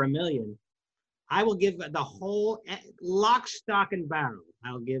asking for $1 million. I will give the whole lock, stock, and barrel.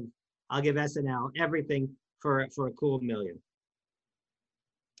 I'll give SNL everything for a cool $1 million.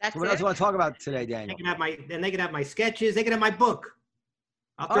 What else do you want to talk about today, Daniel? They can have my sketches. They can have my book.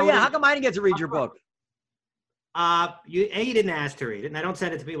 How come I didn't get to read your book? You didn't ask to read it, and I don't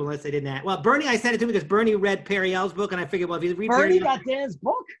send it to people unless they didn't ask. Well, Bernie, I sent it to him because Bernie read Periel's book, and I figured, well, if you read Bernie got Dan's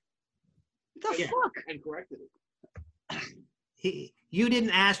book? What the fuck? And corrected it. You didn't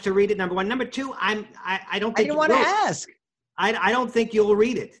ask to read it. Number one. Number two, I don't think I didn't want to ask. I don't think you'll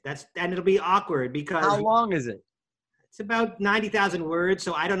read it. And it'll be awkward because. How long is it? It's about 90,000 words,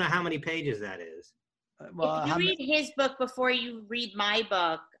 so I don't know how many pages that is. Well, if you read his book before you read my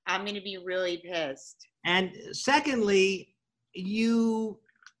book, I'm going to be really pissed. And secondly,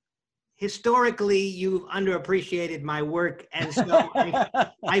 historically, you've underappreciated my work. And so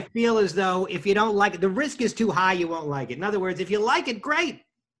I feel as though if you don't like it, the risk is too high, you won't like it. In other words, if you like it, great.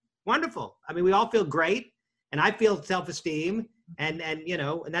 Wonderful. I mean, we all feel great, and I feel self-esteem. And you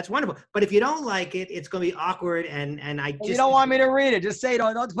know, and that's wonderful. But if you don't like it, it's going to be awkward. And I just. You don't want me to read it. Just say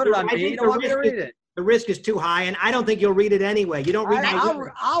don't put it on me. You don't want me to read it. The risk is too high, and I don't think you'll read it anyway. You don't read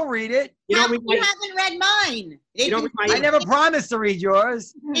I'll read it. You haven't read mine. I never promised to read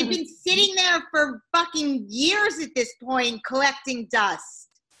yours. They've been sitting there for fucking years at this point, collecting dust.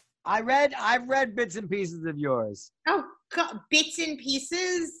 I've read bits and pieces of yours. Oh, God, bits and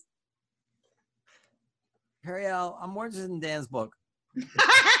pieces? Periel, I'm more interested in Dan's book.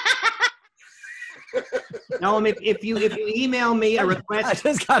 Noam, if you email me a I request,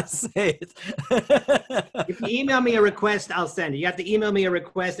 just gotta say it. if you email me a request, I'll send it. You have to email me a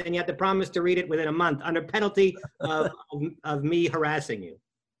request, and you have to promise to read it within a month, under penalty of me harassing you.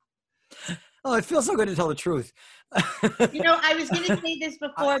 Oh, it feels so good to tell the truth. You know, I was going to say this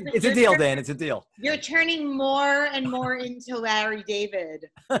before. But It's a deal, Dan. It's a deal. You're turning more and more into Larry David.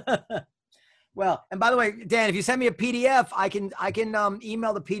 Well, and by the way, Dan, if you send me a PDF, I can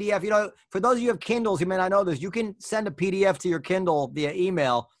email the PDF. You know, for those of you who have Kindles, you may not know this. You can send a PDF to your Kindle via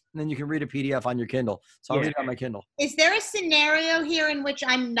email, and then you can read a PDF on your Kindle. So I'll read it on my Kindle. Is there a scenario here in which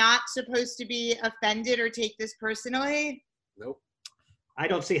I'm not supposed to be offended or take this personally? Nope. I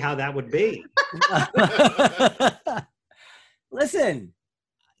don't see how that would be. Listen,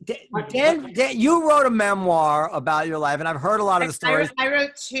 Dan, you wrote a memoir about your life, and I've heard a lot of the stories. I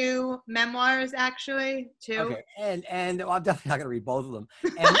wrote 2 memoirs, actually. 2. Okay, and well, I'm definitely not going to read both of them.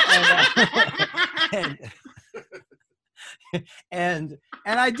 And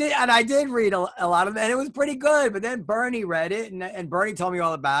I did read a lot of them, and it was pretty good. But then Bernie read it, and Bernie told me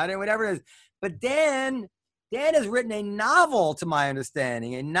all about it, and whatever it is. But Dan has written a novel, to my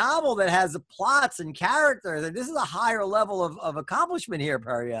understanding, a novel that has the plots and characters. And this is a higher level of accomplishment here,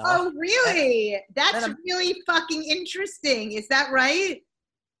 Periel. Oh, really? That's really fucking interesting. Is that right?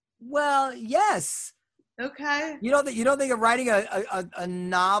 Well, yes. Okay. You don't think of writing a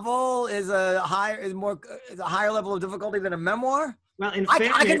novel is a higher level of difficulty than a memoir? Well, in I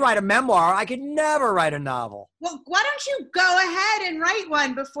fairness, could write a memoir. I could never write a novel. Well, why don't you go ahead and write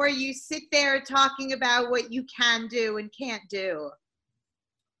one before you sit there talking about what you can do and can't do?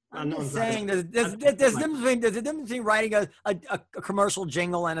 I'm just saying there's a difference between writing a commercial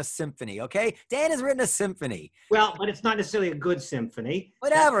jingle and a symphony, okay? Dan has written a symphony. well, but it's not necessarily a good symphony.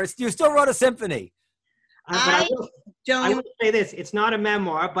 Whatever. You still wrote a symphony. But I will say this: it's not a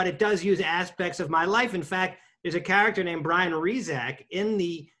memoir, but it does use aspects of my life. In fact, there's a character named Brian Rizak in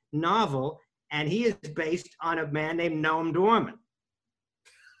the novel, and he is based on a man named Noam Dorman.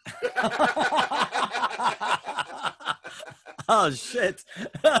 Oh shit!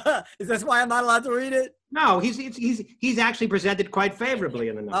 Is this why I'm not allowed to read it? No, he's actually presented quite favorably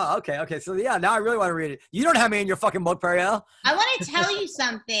in the novel. Oh, okay. So yeah, now I really want to read it. You don't have me in your fucking book, Periel. I want to tell you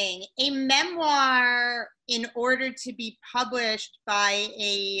something. A memoir, in order to be published by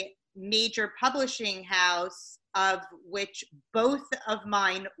a major publishing house, of which both of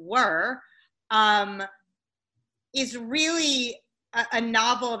mine were, is really a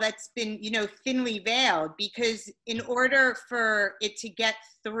novel that's been, thinly veiled, because in order for it to get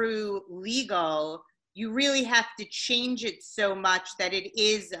through legal, you really have to change it so much that it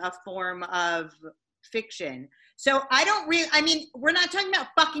is a form of fiction. So we're not talking about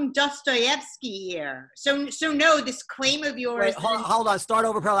fucking Dostoevsky here. So no, this claim of yours. Wait, hold on. Start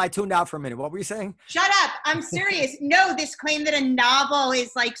over, Periel. I tuned out for a minute. What were you saying? Shut up. I'm serious. No, this claim that a novel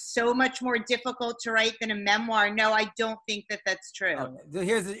is like so much more difficult to write than a memoir. No, I don't think that that's true.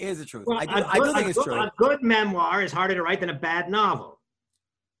 Here's the truth. Well, I do think it's true. A good memoir is harder to write than a bad novel,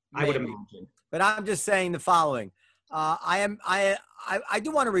 I would imagine. But I'm just saying the following. I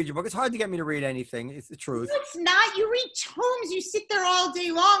do want to read your book. It's hard to get me to read anything. It's the truth. No, it's not. You read tomes. You sit there all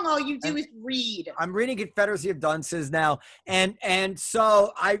day long. All you do is read. I'm reading Confederacy of Dunces now. And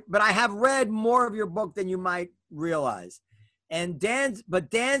so I have read more of your book than you might realize. And Dan,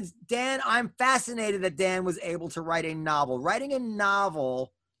 I'm fascinated that Dan was able to write a novel. Writing a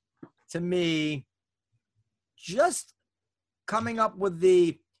novel, to me, just coming up with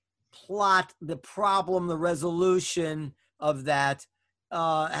the plot, the problem, the resolution of that,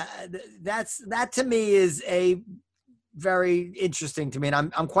 that to me is a very interesting to me,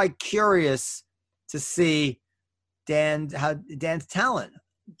 and I'm quite curious to see Dan's talent.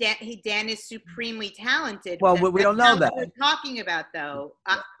 Dan is supremely talented. Well, we don't know that. What we're talking about, though.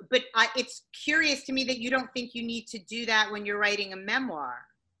 But it's curious to me that you don't think you need to do that when you're writing a memoir.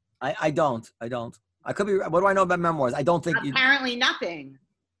 I don't. I could be. What do I know about memoirs? I don't think. Apparently, nothing.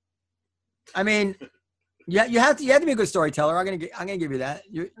 I mean, yeah, you have to be a good storyteller. I'm gonna give you that.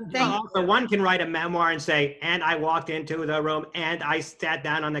 So one can write a memoir and say, "And I walked into the room, and I sat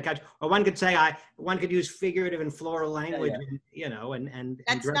down on the couch," or one could say, one could use figurative and floral language, and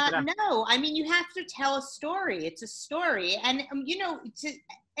that's not. No, I mean, you have to tell a story. It's a story, and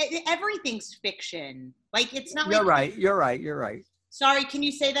everything's fiction. Like it's not. You're right. Sorry, can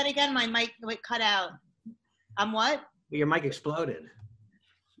you say that again? My mic cut out. What? Your mic exploded.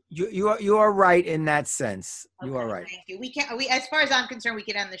 You are right in that sense. You are right. Thank you. We as far as I'm concerned, we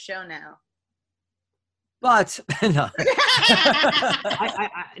can end the show now. But no.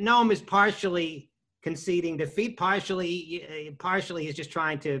 Noam is partially conceding defeat. Partially he's just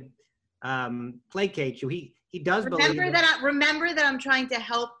trying to placate you. He does remember that I'm trying to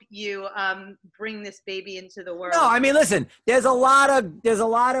help you bring this baby into the world. No, I mean, listen, there's a lot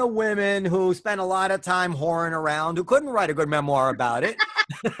of women who spend a lot of time whoring around who couldn't write a good memoir about it.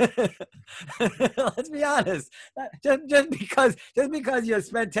 Let's be honest. Just because you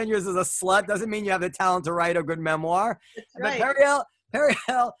spent 10 years as a slut doesn't mean you have the talent to write a good memoir. That's But right.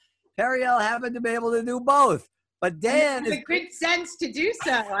 Periel happened to be able to do both. But Dan has a good sense to do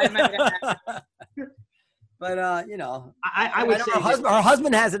so, I might add. But I would say her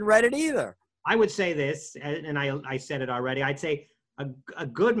husband hasn't read it either. I would say this, and I said it already. I'd say a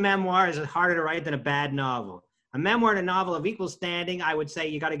good memoir is harder to write than a bad novel. A memoir and a novel of equal standing, I would say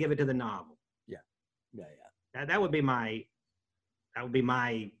you got to give it to the novel. Yeah. That would be my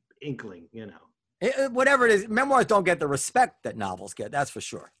inkling. Whatever it is, memoirs don't get the respect that novels get. That's for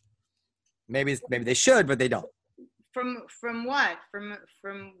sure. Maybe they should, but they don't. From what? From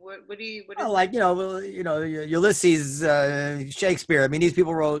what do you? What is like Ulysses, Shakespeare. I mean, these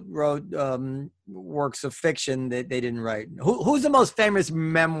people wrote works of fiction that they didn't write. Who's the most famous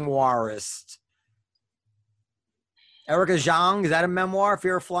memoirist? Erica Zhang, is that a memoir?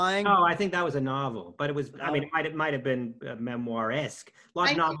 Fear of Flying? No, I think that was a novel, but it was. I mean, it might have been memoir-esque. A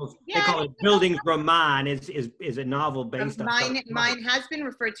lot of novels they call it Bildungsroman is a novel based on. Mine has been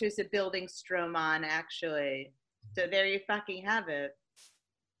referred to as a Bildungsroman, actually. So there you fucking have it.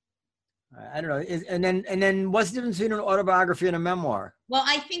 I don't know. And then what's the difference between an autobiography and a memoir? Well,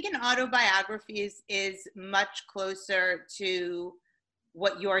 I think an autobiography is much closer to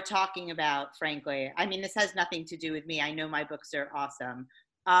what you're talking about, frankly. I mean, this has nothing to do with me. I know my books are awesome.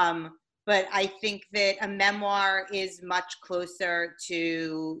 But I think that a memoir is much closer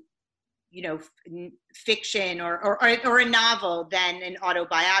to, fiction or a novel than an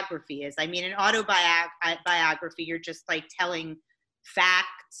autobiography is. I mean, an autobiography, you're just like telling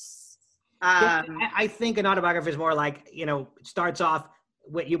facts. I think an autobiography is more like, it starts off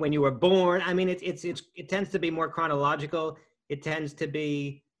when you were born. I mean, it tends to be more chronological. It tends to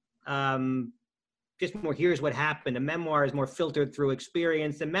be just more, here's what happened. A memoir is more filtered through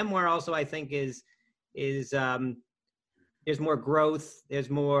experience. The memoir also, I think, is there's more growth. There's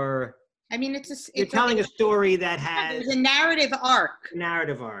more. I mean, you're telling a story that has a narrative arc.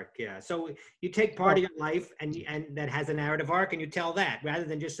 Narrative arc, yeah. So you take part of your life and that has a narrative arc, and you tell that rather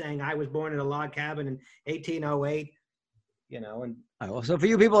than just saying I was born in a log cabin in 1808. And so for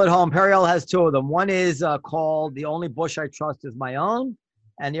you people at home, Periel has two of them. One is called "The Only Bush I Trust Is My Own,"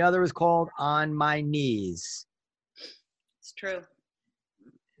 and the other is called "On My Knees." It's true.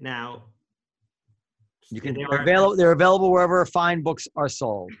 Now. They're available wherever fine books are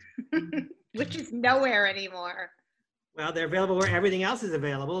sold. Which is nowhere anymore. Well, they're available where everything else is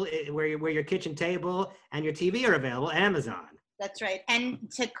available, where your kitchen table and your TV are available, Amazon. That's right.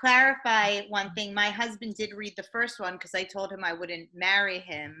 And to clarify one thing, my husband did read the first one because I told him I wouldn't marry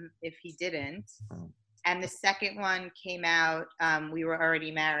him if he didn't. And the second one came out, we were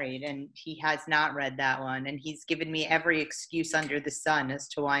already married, and he has not read that one. And he's given me every excuse under the sun as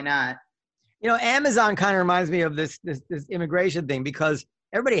to why not. Amazon kind of reminds me of this immigration thing because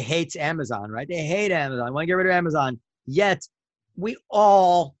everybody hates Amazon, right? They hate Amazon. Want to get rid of Amazon. Yet we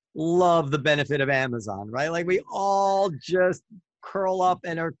all love the benefit of Amazon, right? Like we all just curl up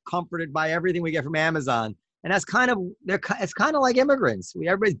and are comforted by everything we get from Amazon. And that's it's kind of like immigrants.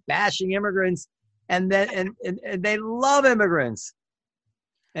 Everybody's bashing immigrants and they love immigrants.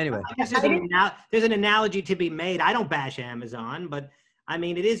 Anyway. I guess there's an analogy to be made. I don't bash Amazon, but I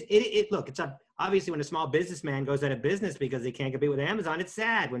mean, look, it's obviously when a small businessman goes out of business because they can't compete with Amazon, it's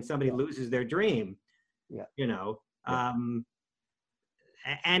sad when somebody loses their dream. Yeah.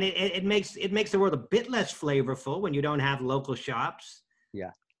 And it makes the world a bit less flavorful when you don't have local shops.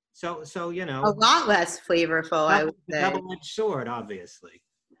 Yeah. So a lot less flavorful, I would say. Double-edged sword, obviously.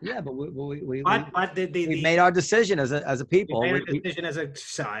 Yeah, but we made our decision as a people. We made our decision as a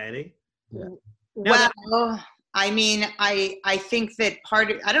society. Yeah. Well, I mean, I think that I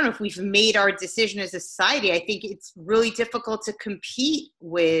don't know if we've made our decision as a society. I think it's really difficult to compete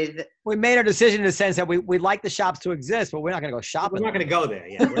with. We made our decision in the sense that we like the shops to exist, but we're not going to go shopping. We're not going to go there.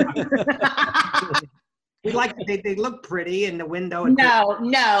 Yeah. We like they look pretty in the window.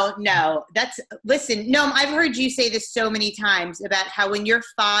 No. Listen, I've heard you say this so many times about how when your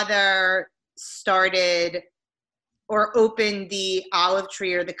father started or opened the Olive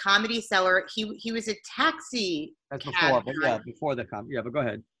Tree or the Comedy Cellar, he was a taxi. That's before, but before the but go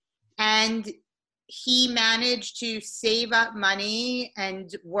ahead. And he managed to save up money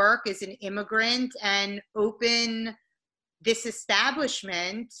and work as an immigrant and open this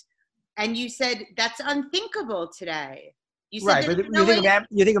establishment. And you said that's unthinkable today. You said Right, but there's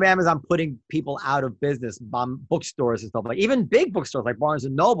you think of Amazon putting people out of business, bookstores and stuff, like even big bookstores like Barnes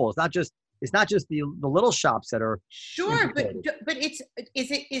and Noble. It's not just the little shops that are sure, but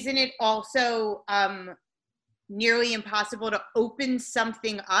isn't it also nearly impossible to open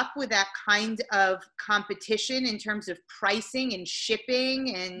something up with that kind of competition in terms of pricing and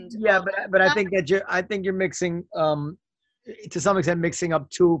shipping and but I think you're mixing to some extent mixing up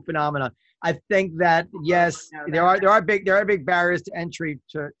two phenomena. I think that yes, there are big barriers to entry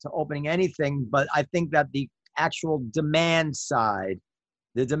to opening anything, but I think that the actual demand side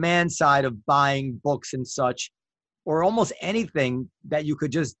of buying books and such, or almost anything that you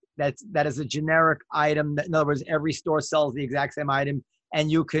could just that is a generic item. In other words, every store sells the exact same item, and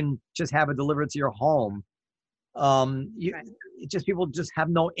you can just have it delivered to your home. People just have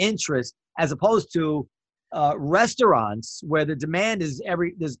no interest, as opposed to restaurants where the demand is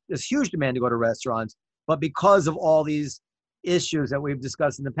there's huge demand to go to restaurants, but because of all these issues that we've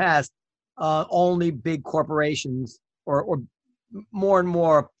discussed in the past, only big corporations or more and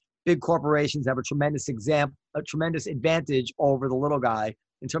more big corporations have a tremendous advantage over the little guy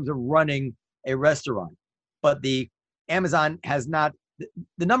in terms of running a restaurant. But the Amazon has not,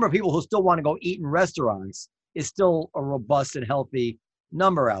 the number of people who still want to go eat in restaurants is still a robust and healthy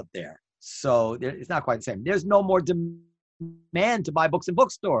number out there. So it's not quite the same. There's no more demand to buy books in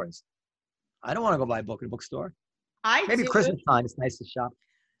bookstores. I don't want to go buy a book in a bookstore. Maybe Christmas time, it's nice to shop.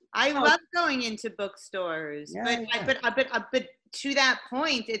 I love going into bookstores, but to that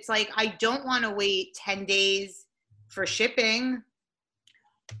point, it's like I don't want to wait 10 days for shipping.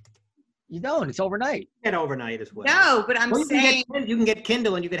 You don't. It's overnight. Get overnight as well. No, but I'm saying you can get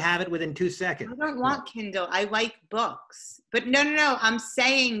Kindle and you could have it within 2 seconds. I don't want Kindle. I like books. But no. I'm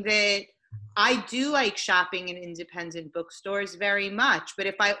saying that I do like shopping in independent bookstores very much. But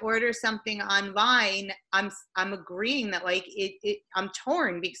if I order something online, I'm agreeing that like I'm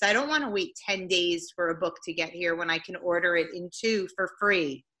torn because I don't want to wait 10 days for a book to get here when I can order it in 2 for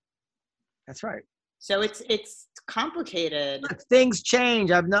free. That's right. So it's complicated. Look, things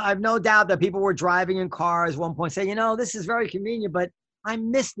change. I've no doubt that people were driving in cars at one point saying, this is very convenient, but I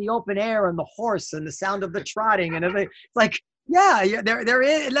miss the open air and the horse and the sound of the trotting and everything. It's like, there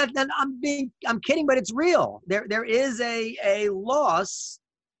is. I'm kidding, but it's real. There is a loss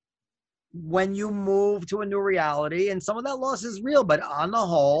when you move to a new reality, and some of that loss is real. But on the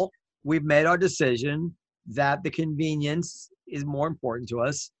whole, we've made our decision that the convenience is more important to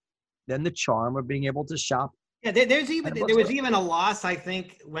us than the charm of being able to shop. Yeah, there was even a loss, I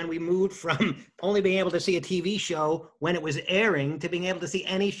think, when we moved from only being able to see a TV show when it was airing to being able to see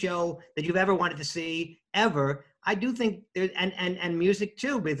any show that you've ever wanted to see ever. I do think there's and music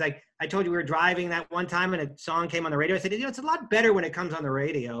too, because like I told you, we were driving that one time and a song came on the radio. I said, it's a lot better when it comes on the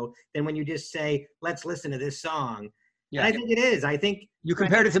radio than when you just say, let's listen to this song. Yeah, and I think it is. I think you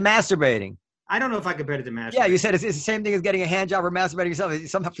compared it to masturbating. I don't know if I compared it to masturbating. Yeah, you said it's the same thing as getting a hand job or masturbating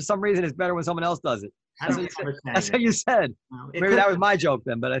yourself. For some reason, it's better when someone else does it. That's what you said. No, maybe that was my joke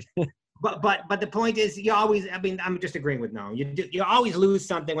then, but But the point is, I'm just agreeing with Noam. You always lose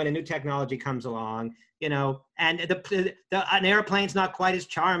something when a new technology comes along, and an airplane's not quite as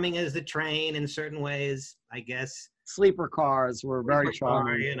charming as the train in certain ways, I guess. Sleeper cars were very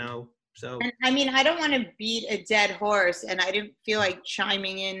charming. So. And, I don't want to beat a dead horse, and I didn't feel like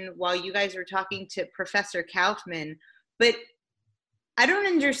chiming in while you guys were talking to Professor Kaufmann, but I don't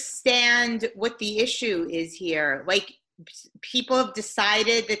understand what the issue is here. Like, people have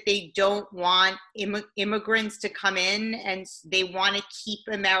decided that they don't want immigrants to come in, and they want to keep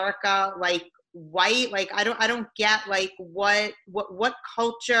America like white. Like, I don't get like what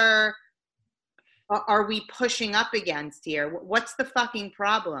culture are we pushing up against here? What's the fucking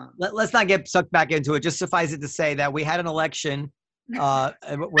problem? Let's not get sucked back into it. Just suffice it to say that we had an election where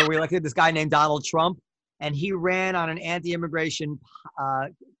we elected this guy named Donald Trump, and he ran on an anti-immigration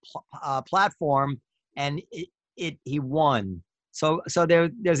platform, and he won. So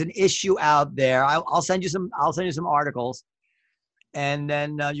there's an issue out there. I'll send you some articles, and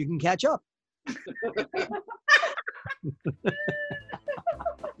then you can catch up.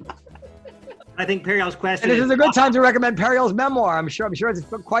 I think Periel's question. And this is a good time to recommend Periel's memoir. I'm sure it's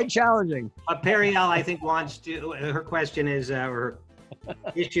quite challenging. Periel, I think, wants to. Her question is, or her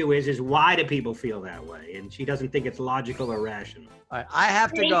issue is why do people feel that way? And she doesn't think it's logical or rational. All right, I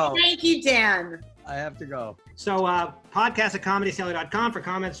have to go. Thank you, Dan. I have to go. So, podcast@comedycellar.com for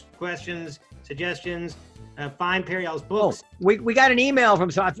comments, questions, suggestions. Find Periel's books. We got an email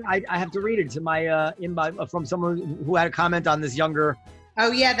from. So I have to read it to my inbox from someone who had a comment on this younger.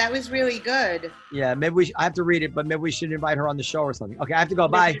 Oh yeah, that was really good. Yeah, maybe I have to read it, but maybe we should invite her on the show or something. Okay, I have to go.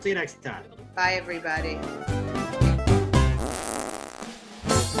 Bye. See you next time. Bye, everybody.